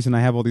think the reason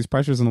I have all these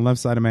pressures on the left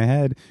side of my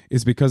head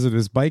is because of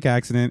this bike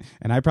accident,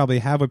 and I probably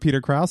have what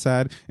Peter Krause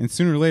had, and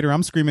sooner or later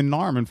I'm screaming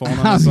NARM and falling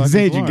on the I was gonna fucking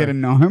say, did floor. you get a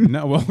NARM?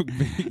 No, well,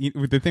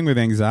 with the thing with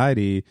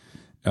anxiety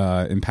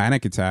and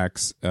panic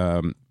attacks,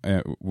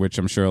 which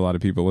I'm sure a lot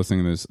of people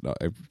listening to this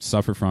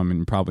suffer from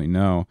and probably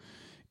know,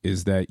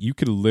 is that you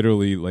could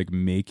literally like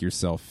make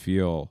yourself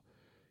feel.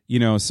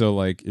 So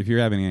like if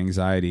you're having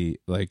anxiety,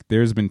 like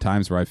there's been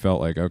times where I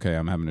felt like, okay,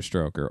 I'm having a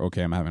stroke, or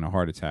okay, I'm having a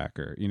heart attack,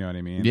 or you know what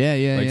I mean?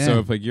 Yeah. So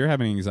if like you're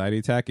having an anxiety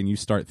attack and you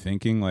start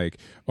thinking like,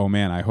 oh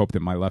man, I hope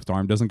that my left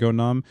arm doesn't go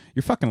numb,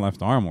 your fucking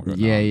left arm will go numb.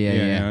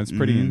 Yeah. It's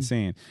pretty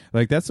insane.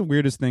 Like that's the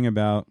weirdest thing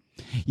about.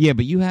 Yeah,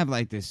 but you have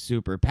like this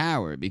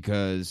superpower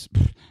because,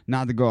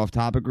 not to go off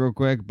topic real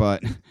quick,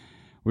 but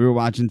we were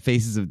watching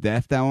Faces of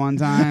Death that one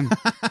time.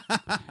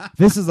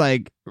 This is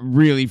like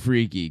really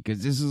freaky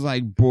because this is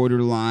like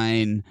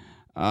borderline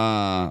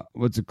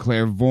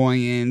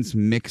clairvoyance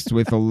mixed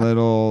with a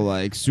little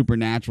like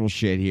supernatural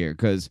shit here,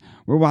 because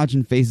we're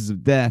watching Faces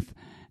of Death,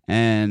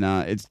 and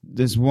it's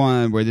this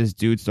one where this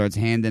dude starts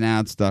handing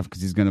out stuff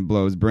because he's gonna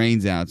blow his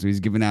brains out, so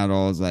he's giving out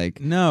all his like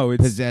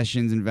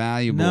possessions and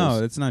valuables. No,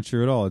 that's not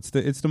true at all. It's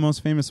the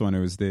most famous one. It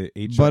was the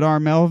Bud R.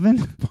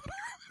 Melvin.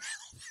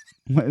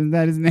 What is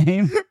that his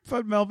name?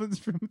 Bud Melvin's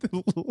from the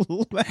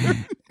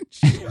Letterman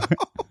show.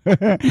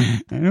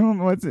 I don't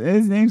know what's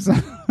his name.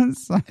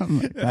 Something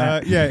like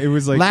that. Yeah, it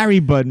was like Larry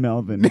Bud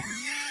Melvin.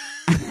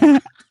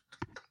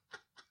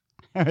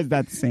 Or is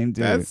that the same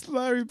dude? That's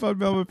Larry Bud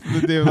Melvin from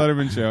the David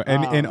Letterman show.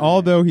 And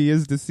although he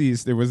is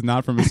deceased, it was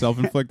not from a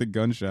self-inflicted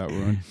gunshot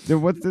wound. So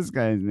what's this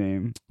guy's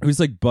name? It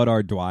was like Bud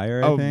R.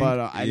 Dwyer, I think. Bud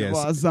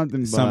R.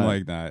 Something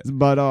like that. It's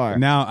Bud R.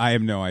 Now I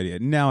have no idea.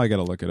 Now I got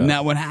to look it up.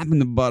 Now what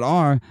happened to Bud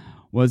R.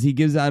 was he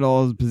gives out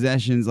all his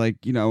possessions, like,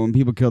 when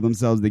people kill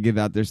themselves, they give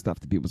out their stuff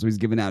to people. So he's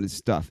giving out his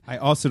stuff. I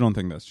also don't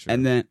think that's true.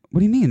 And then, what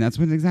do you mean? That's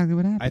exactly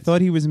what happened. I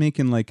thought he was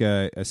making like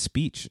a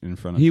speech in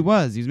front of He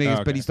was making,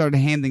 but he okay. started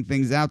handing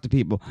things out to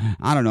people.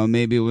 I don't know,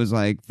 maybe it was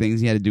like things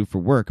he had to do for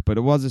work, but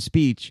it was a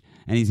speech,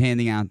 and he's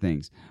handing out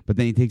things. But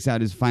then he takes out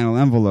his final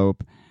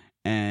envelope,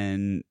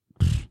 and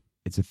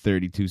it's a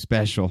 32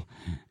 special.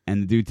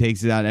 And the dude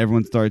takes it out,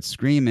 everyone starts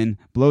screaming,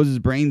 blows his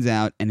brains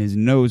out, and his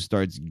nose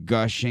starts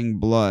gushing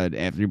blood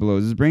after he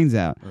blows his brains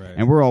out. Right.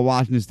 And we're all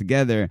watching this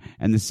together,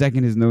 and the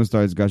second his nose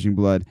starts gushing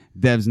blood,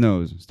 Dev's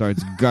nose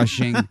starts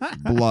gushing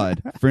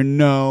blood for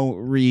no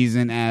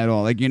reason at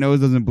all. Like, your nose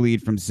doesn't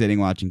bleed from sitting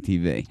watching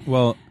TV.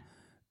 Well,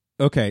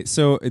 okay,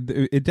 so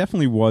it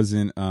definitely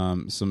wasn't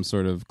some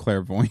sort of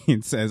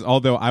clairvoyance,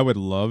 although I would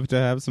love to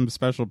have some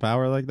special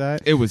power like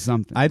that. It was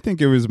something. I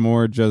think it was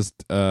more just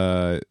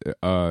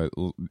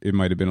it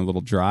might have been a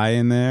little dry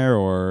in there,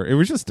 or it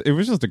was just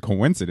a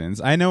coincidence.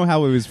 I know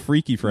how it was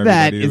freaky for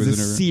that everybody. Is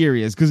a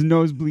serious, because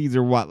nosebleeds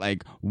are what,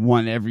 like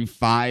one every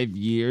 5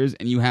 years,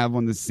 and you have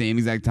one the same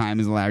exact time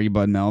as Larry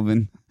Bud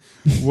Melvin.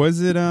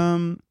 Was it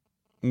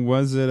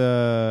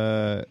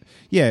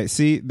yeah,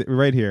 see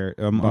right here,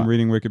 I'm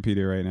reading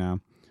Wikipedia right now.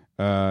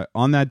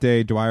 On that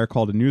day, Dwyer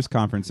called a news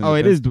conference.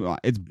 It is.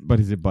 But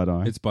is it Bud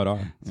R? It's Bud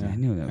R. Yeah, I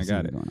knew that was I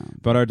got it. going on.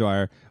 Bud R.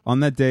 Dwyer.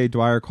 On that day,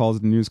 Dwyer calls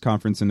a news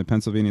conference in the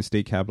Pennsylvania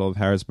state capital of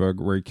Harrisburg,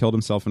 where he killed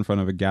himself in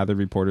front of a gathered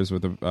reporters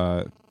with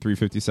a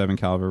 .357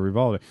 caliber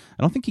revolver.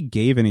 I don't think he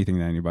gave anything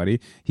to anybody.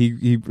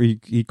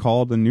 He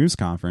called a news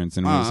conference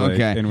and was like, it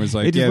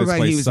just yeah, looked this like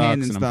place he was sucks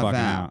handing and I'm stuff fucking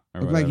out.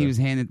 out. Looked like he was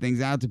handing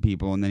things out to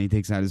people, and then he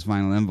takes out his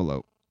final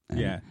envelope. And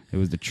Yeah. it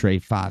was the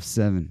Tray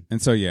 5.7.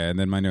 And so and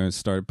then my nose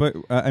started. But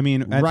I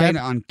mean, Right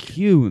on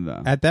cue,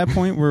 though. at that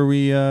point, were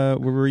we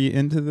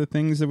into the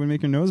things that would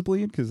make your nose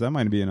bleed? Because that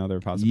might be another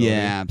possibility.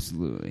 Yeah,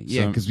 absolutely.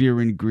 Yeah, So- because we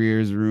were in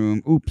Greer's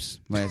room. Oops,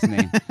 last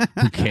name.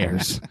 Who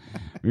cares?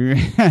 We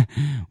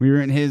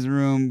were in his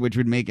room, which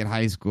would make it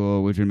high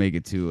school, which would make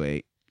it too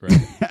late.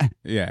 Right.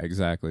 Yeah,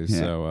 exactly. Yeah.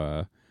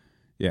 So,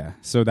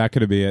 so that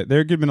could have been it.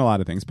 There could have been a lot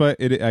of things, but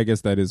I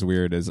guess that is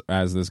weird.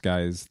 As this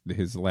guy's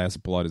his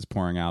last blood is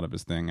pouring out of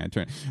his thing,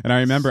 I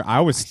remember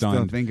I was stunned.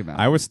 Still think about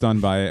I was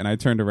stunned by it, and I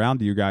turned around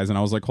to you guys, and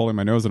I was like holding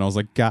my nose, and I was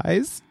like,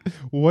 "Guys,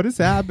 what is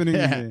happening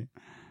to me?"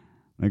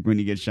 Like when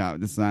you get shot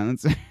with the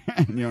silencer,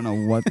 and you don't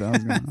know what the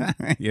hell's going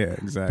on. Yeah,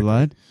 exactly.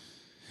 Blood?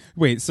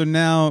 Wait, so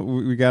now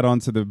we got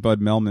onto the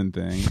Bud Melman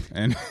thing,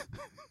 and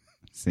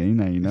See,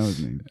 now you know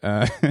his name.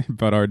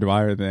 Bud R.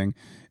 Dwyer thing,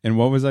 and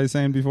what was I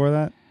saying before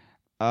that?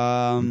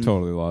 I'm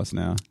totally lost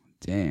now.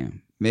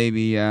 Damn.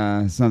 Maybe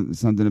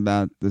something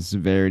about the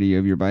severity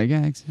of your bike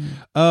accident?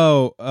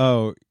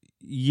 Oh,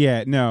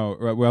 yeah, no.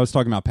 Well, I was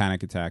talking about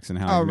panic attacks and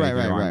how. Oh, right.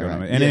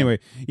 And Yeah. anyway,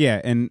 yeah,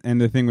 and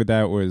the thing with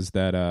that was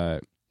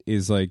that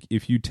is like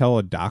if you tell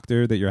a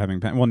doctor that you're having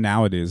panic. Well,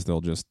 nowadays they're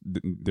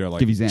like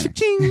Give you Xanax.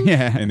 "Ching!"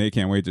 Yeah. and they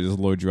can't wait to just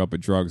load you up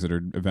with drugs that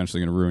are eventually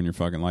going to ruin your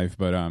fucking life.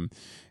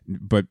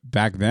 But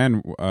back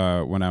then,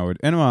 when I would,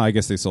 and well, I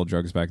guess they sold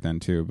drugs back then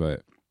too.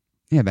 But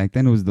Yeah, back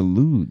then it was the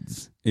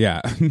Ludes.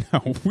 yeah,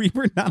 no, we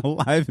were not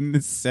alive in the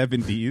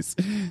 70s.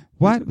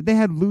 What? They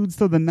had Ludes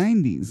till the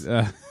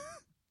 90s.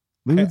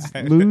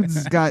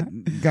 Ludes got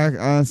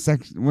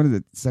section. What is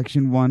it?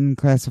 Section 1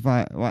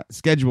 classified. What?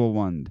 Schedule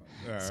 1.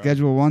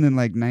 Schedule 1 in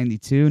like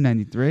 92,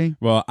 93.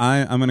 Well,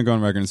 I'm going to go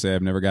on record and say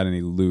I've never got any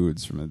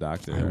lewds from the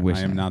doctor. I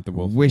am not the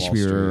Wolf of Wish Wall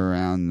we Street. were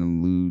around the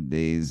lewd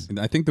days.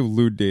 I think the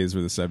lewd days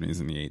were the 70s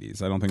and the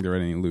 80s. I don't think there were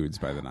any lewds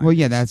by the 90s. Well,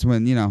 yeah, that's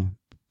when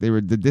they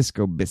were the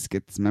disco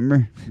biscuits.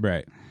 Remember?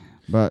 Right.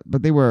 But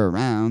they were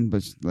around,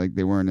 but like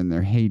they weren't in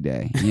their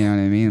heyday. You know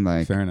what I mean?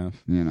 Like Fair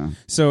enough.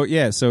 So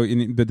yeah,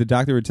 but the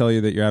doctor would tell you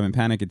that you're having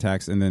panic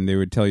attacks, and then they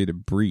would tell you to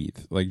breathe,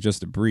 like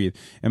just to breathe.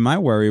 And my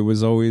worry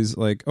was always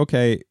like,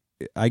 okay,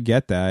 I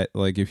get that.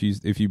 Like if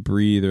you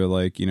breathe or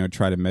like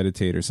try to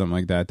meditate or something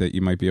like that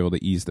you might be able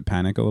to ease the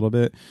panic a little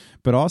bit.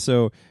 But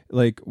also,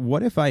 like,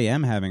 what if I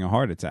am having a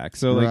heart attack?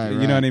 So like, Right,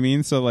 you know what I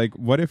mean? So like,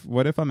 what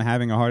if I'm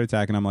having a heart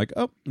attack and I'm like,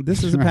 oh,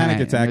 this is a panic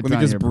Right, attack. and Let me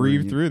they're just telling you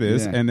to breathe breathe. through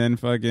this,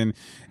 Yeah.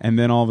 and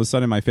then all of a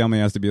sudden my family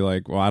has to be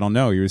like, well, I don't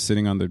know. You were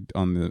sitting on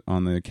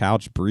the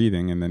couch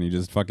breathing, and then you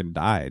just fucking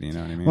died. You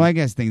know what I mean? Well, I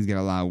guess things get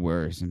a lot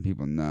worse, and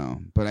people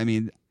know. But I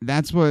mean,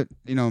 that's what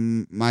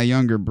my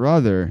younger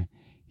brother.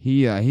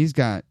 He's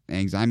got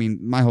anxiety. I mean,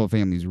 my whole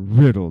family's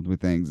riddled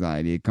with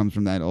anxiety. It comes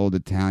from that old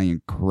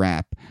Italian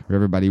crap where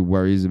everybody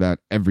worries about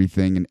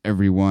everything and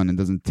everyone and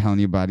doesn't tell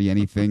anybody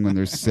anything when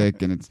they're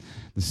sick, and it's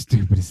the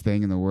stupidest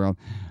thing in the world.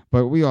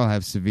 But we all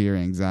have severe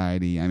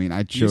anxiety. I mean,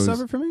 I Do you chose.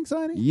 suffer from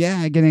anxiety?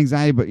 Yeah, I get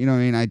anxiety, but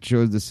I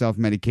chose the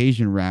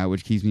self-medication route,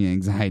 which keeps me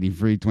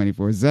anxiety-free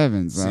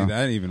 24/7. So. See,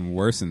 that even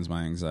worsens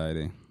my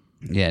anxiety.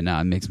 Yeah, no,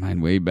 it makes mine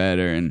way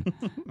better, and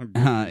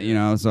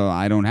so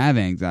I don't have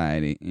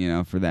anxiety,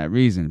 for that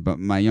reason. But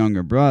my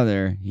younger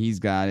brother, he's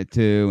got it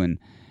too, and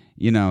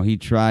he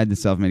tried the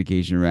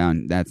self-medication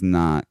route. That's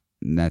not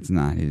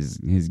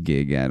his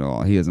gig at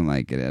all. He doesn't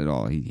like it at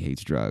all. He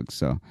hates drugs,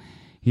 so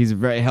he's a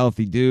very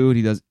healthy dude.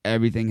 He does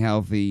everything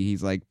healthy.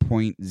 He's like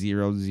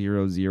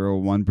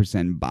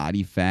 0.0001%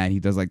 body fat. He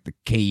does like the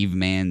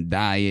caveman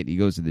diet. He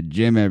goes to the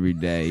gym every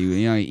day.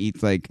 He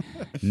eats like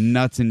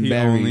nuts and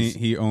berries.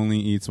 He only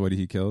eats what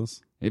he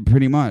kills.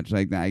 Pretty much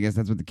like that. I guess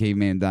that's what the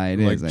caveman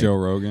diet is. Like Joe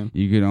Rogan.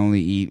 You could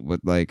only eat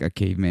what like a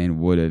caveman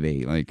would have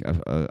ate, like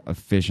a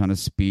fish on a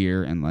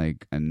spear and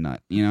like a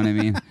nut. You know what I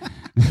mean?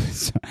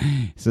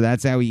 so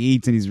that's how he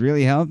eats, and he's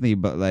really healthy.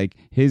 But like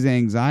his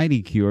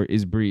anxiety cure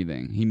is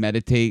breathing. He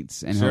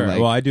meditates and Sure. he'll,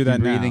 like, Well, I do that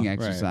now. breathing Right.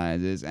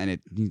 exercises, and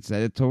he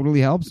said it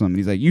totally helps him. And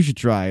he's like, you should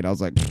try it. I was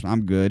like,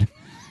 I'm good.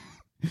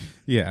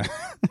 Yeah.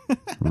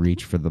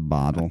 Reach for the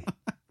bottle.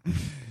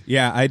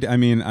 Yeah, I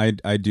mean,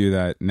 I do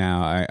that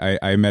now.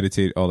 I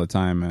meditate all the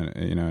time.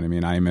 You know what I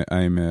mean? I'm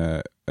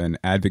an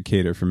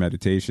advocate for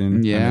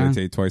meditation. Yeah. I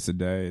meditate twice a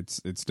day.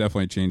 It's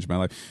definitely changed my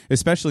life,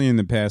 especially in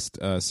the past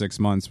 6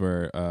 months.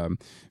 Where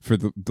for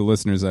the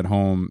listeners at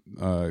home,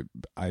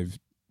 I've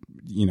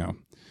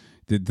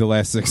the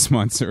last 6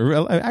 months,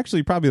 or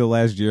actually probably the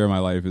last year of my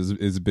life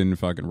has been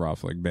fucking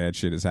rough. Like bad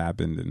shit has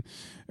happened,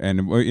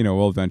 and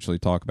we'll eventually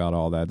talk about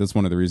all that. That's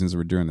one of the reasons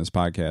we're doing this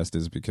podcast,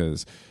 is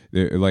because,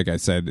 like I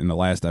said in the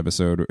last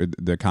episode,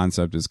 the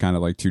concept is kind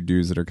of like two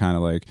dudes that are kind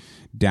of like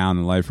down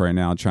in life right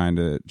now, trying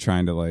to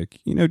like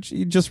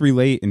just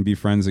relate and be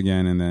friends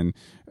again, and then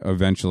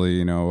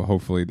eventually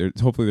hopefully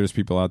there's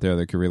people out there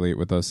that can relate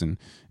with us and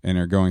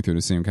are going through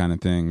the same kind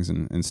of things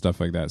and stuff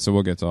like that. So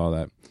we'll get to all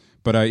that.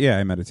 But yeah,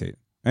 I meditate.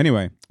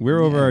 Anyway, we're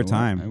over our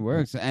time. It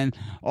works. And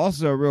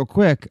also, real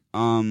quick,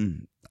 a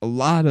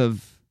lot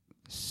of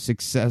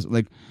success,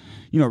 like,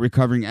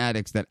 recovering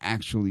addicts that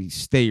actually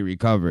stay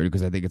recovered,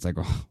 because I think it's like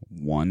a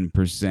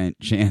 1%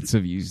 chance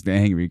of you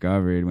staying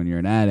recovered when you're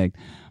an addict.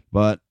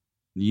 But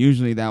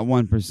usually that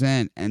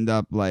 1% end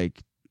up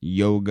like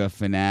yoga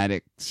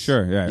fanatics.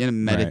 Sure, yeah.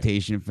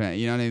 Meditation,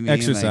 you know what I mean?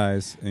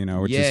 Exercise,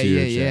 which is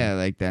huge. Yeah.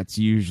 Like that's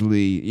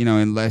usually,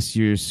 unless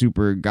you're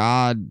super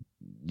God,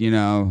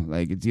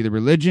 like it's either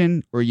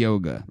religion or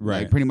yoga. Right.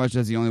 Like pretty much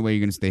that's the only way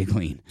you're going to stay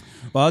clean.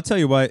 Well, I'll tell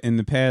you what. In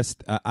the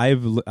past, I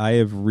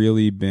have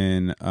really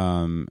been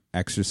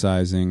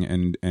exercising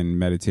and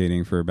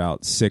meditating for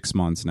about 6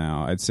 months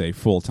now. I'd say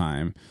full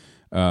time.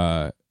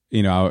 I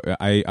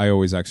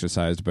always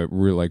exercised, but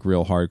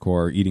real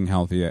hardcore, eating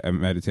healthy,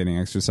 meditating,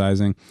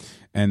 exercising,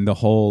 and the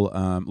whole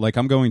like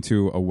I'm going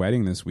to a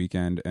wedding this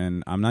weekend,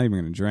 and I'm not even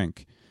going to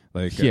drink.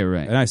 Like, yeah,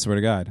 right. And I swear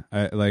to God,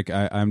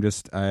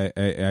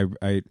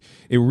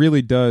 it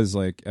really does.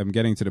 Like, I'm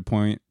getting to the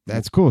point.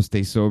 That's cool.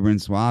 Stay sober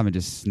and suave and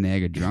just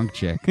snag a drunk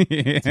chick.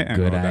 It's a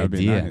good that would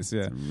be idea. nice,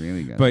 yeah. It's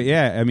really good. But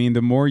yeah, I mean,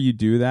 the more you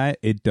do that,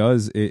 it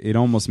does. It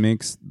almost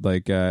makes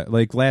like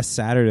last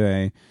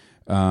Saturday,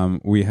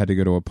 we had to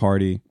go to a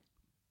party,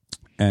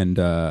 and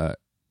we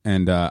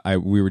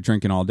were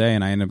drinking all day,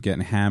 and I ended up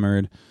getting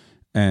hammered,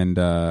 and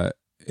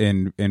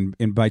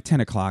and by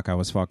 10 o'clock I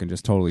was fucking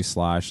just totally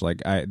sloshed.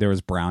 Like there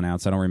was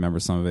brownouts. I don't remember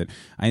some of it.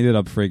 I ended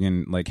up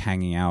friggin' like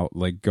hanging out,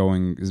 like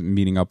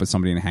meeting up with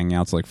somebody and hanging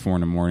out till like 4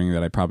 a.m.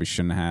 that I probably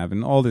shouldn't have,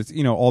 and all this,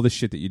 all the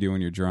shit that you do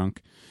when you're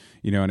drunk.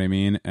 You know what I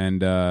mean?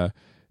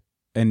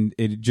 And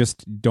it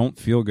just don't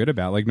feel good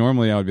about. Like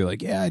normally I would be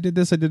like, yeah, I did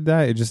this, I did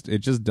that. It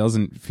just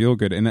doesn't feel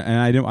good. And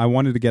I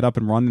wanted to get up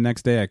and run the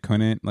next day. I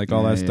couldn't, like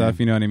all that stuff.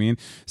 You know what I mean?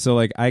 So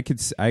like I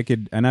could,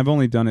 and I've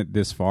only done it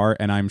this far,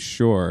 and I'm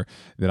sure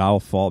that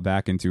I'll fall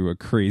back into a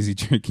crazy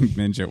drinking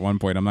binge at one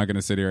point. I'm not going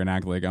to sit here and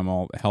act like I'm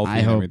all healthy.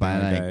 I hope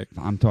by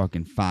I'm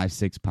talking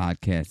 5-6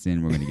 podcasts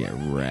in, we're going to get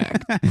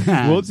wrecked.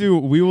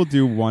 We will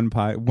do one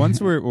once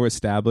we're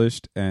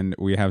established and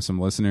we have some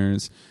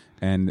listeners.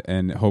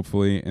 And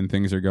hopefully, and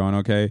things are going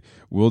okay,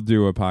 we'll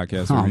do a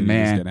podcast where we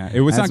just get out. It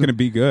was not going to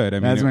be good.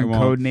 I mean, that's when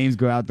code names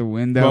go out the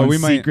window. Well,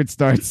 and secrets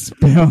start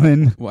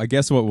spilling. Well, I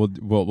guess what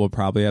we'll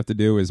probably have to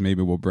do is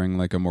maybe we'll bring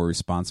like a more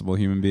responsible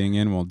human being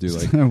in. We'll do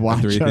like a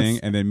 3 thing,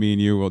 and then me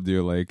and you will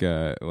do like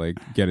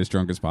get as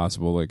drunk as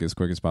possible, like as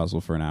quick as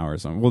possible for an hour or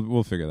something.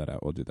 We'll figure that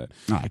out. We'll do that.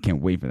 Oh, I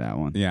can't wait for that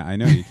one. Yeah, I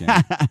know you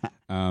can.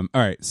 All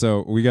right,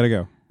 so we got to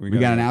go. We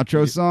got an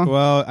outro song.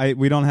 Well,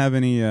 we don't have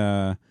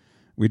any.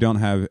 We don't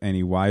have any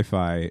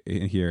Wi-Fi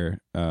in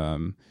here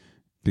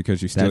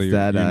because you steal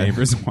your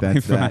neighbor's Wi-Fi.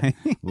 That's that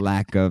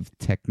lack of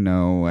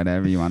techno,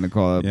 whatever you want to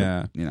call it.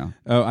 Yeah. But,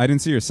 Oh, I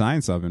didn't see your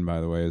science oven,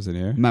 by the way. Is it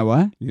here? My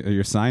what?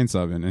 Your science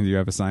oven. And do you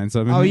have a science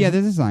oven? Oh, yeah,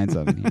 there's a science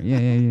oven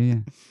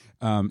here.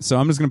 Yeah. So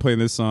I'm just going to play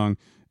this song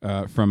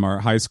from our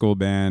high school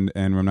band,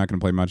 and we're not going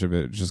to play much of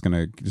it. It's just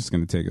gonna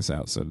take us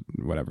out. So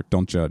whatever.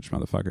 Don't judge,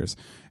 motherfuckers.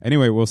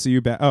 Anyway, we'll see you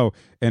back. Oh,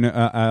 and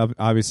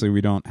obviously we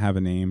don't have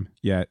a name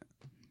yet.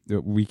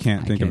 We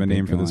can't think of a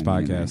name for this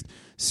podcast.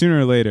 Sooner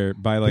or later,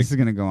 this is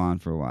going to go on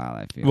for a while,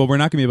 I feel. Well, we're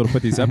not going to be able to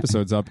put these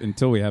episodes up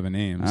until we have a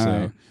name. So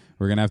right.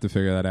 We're going to have to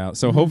figure that out.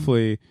 So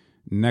hopefully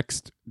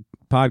next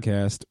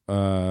podcast,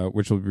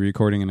 which we'll be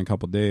recording in a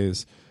couple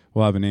days,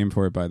 we'll have a name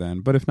for it by then.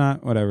 But if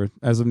not, whatever.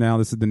 As of now,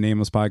 this is the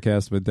Nameless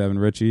Podcast with Devin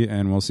Ritchie,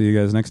 and we'll see you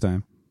guys next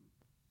time.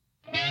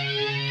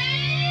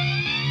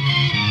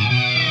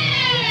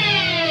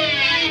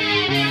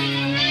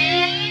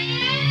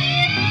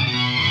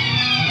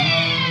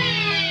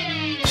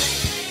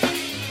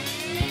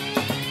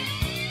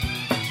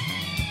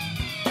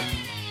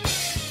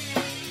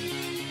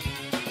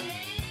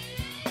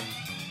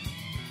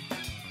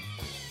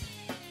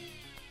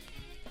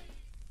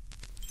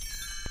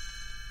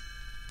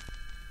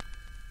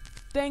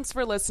 Thanks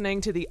for listening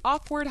to the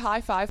Awkward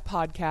High Five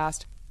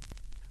podcast.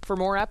 For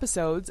more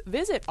episodes,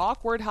 visit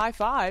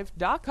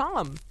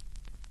awkwardhighfive.com.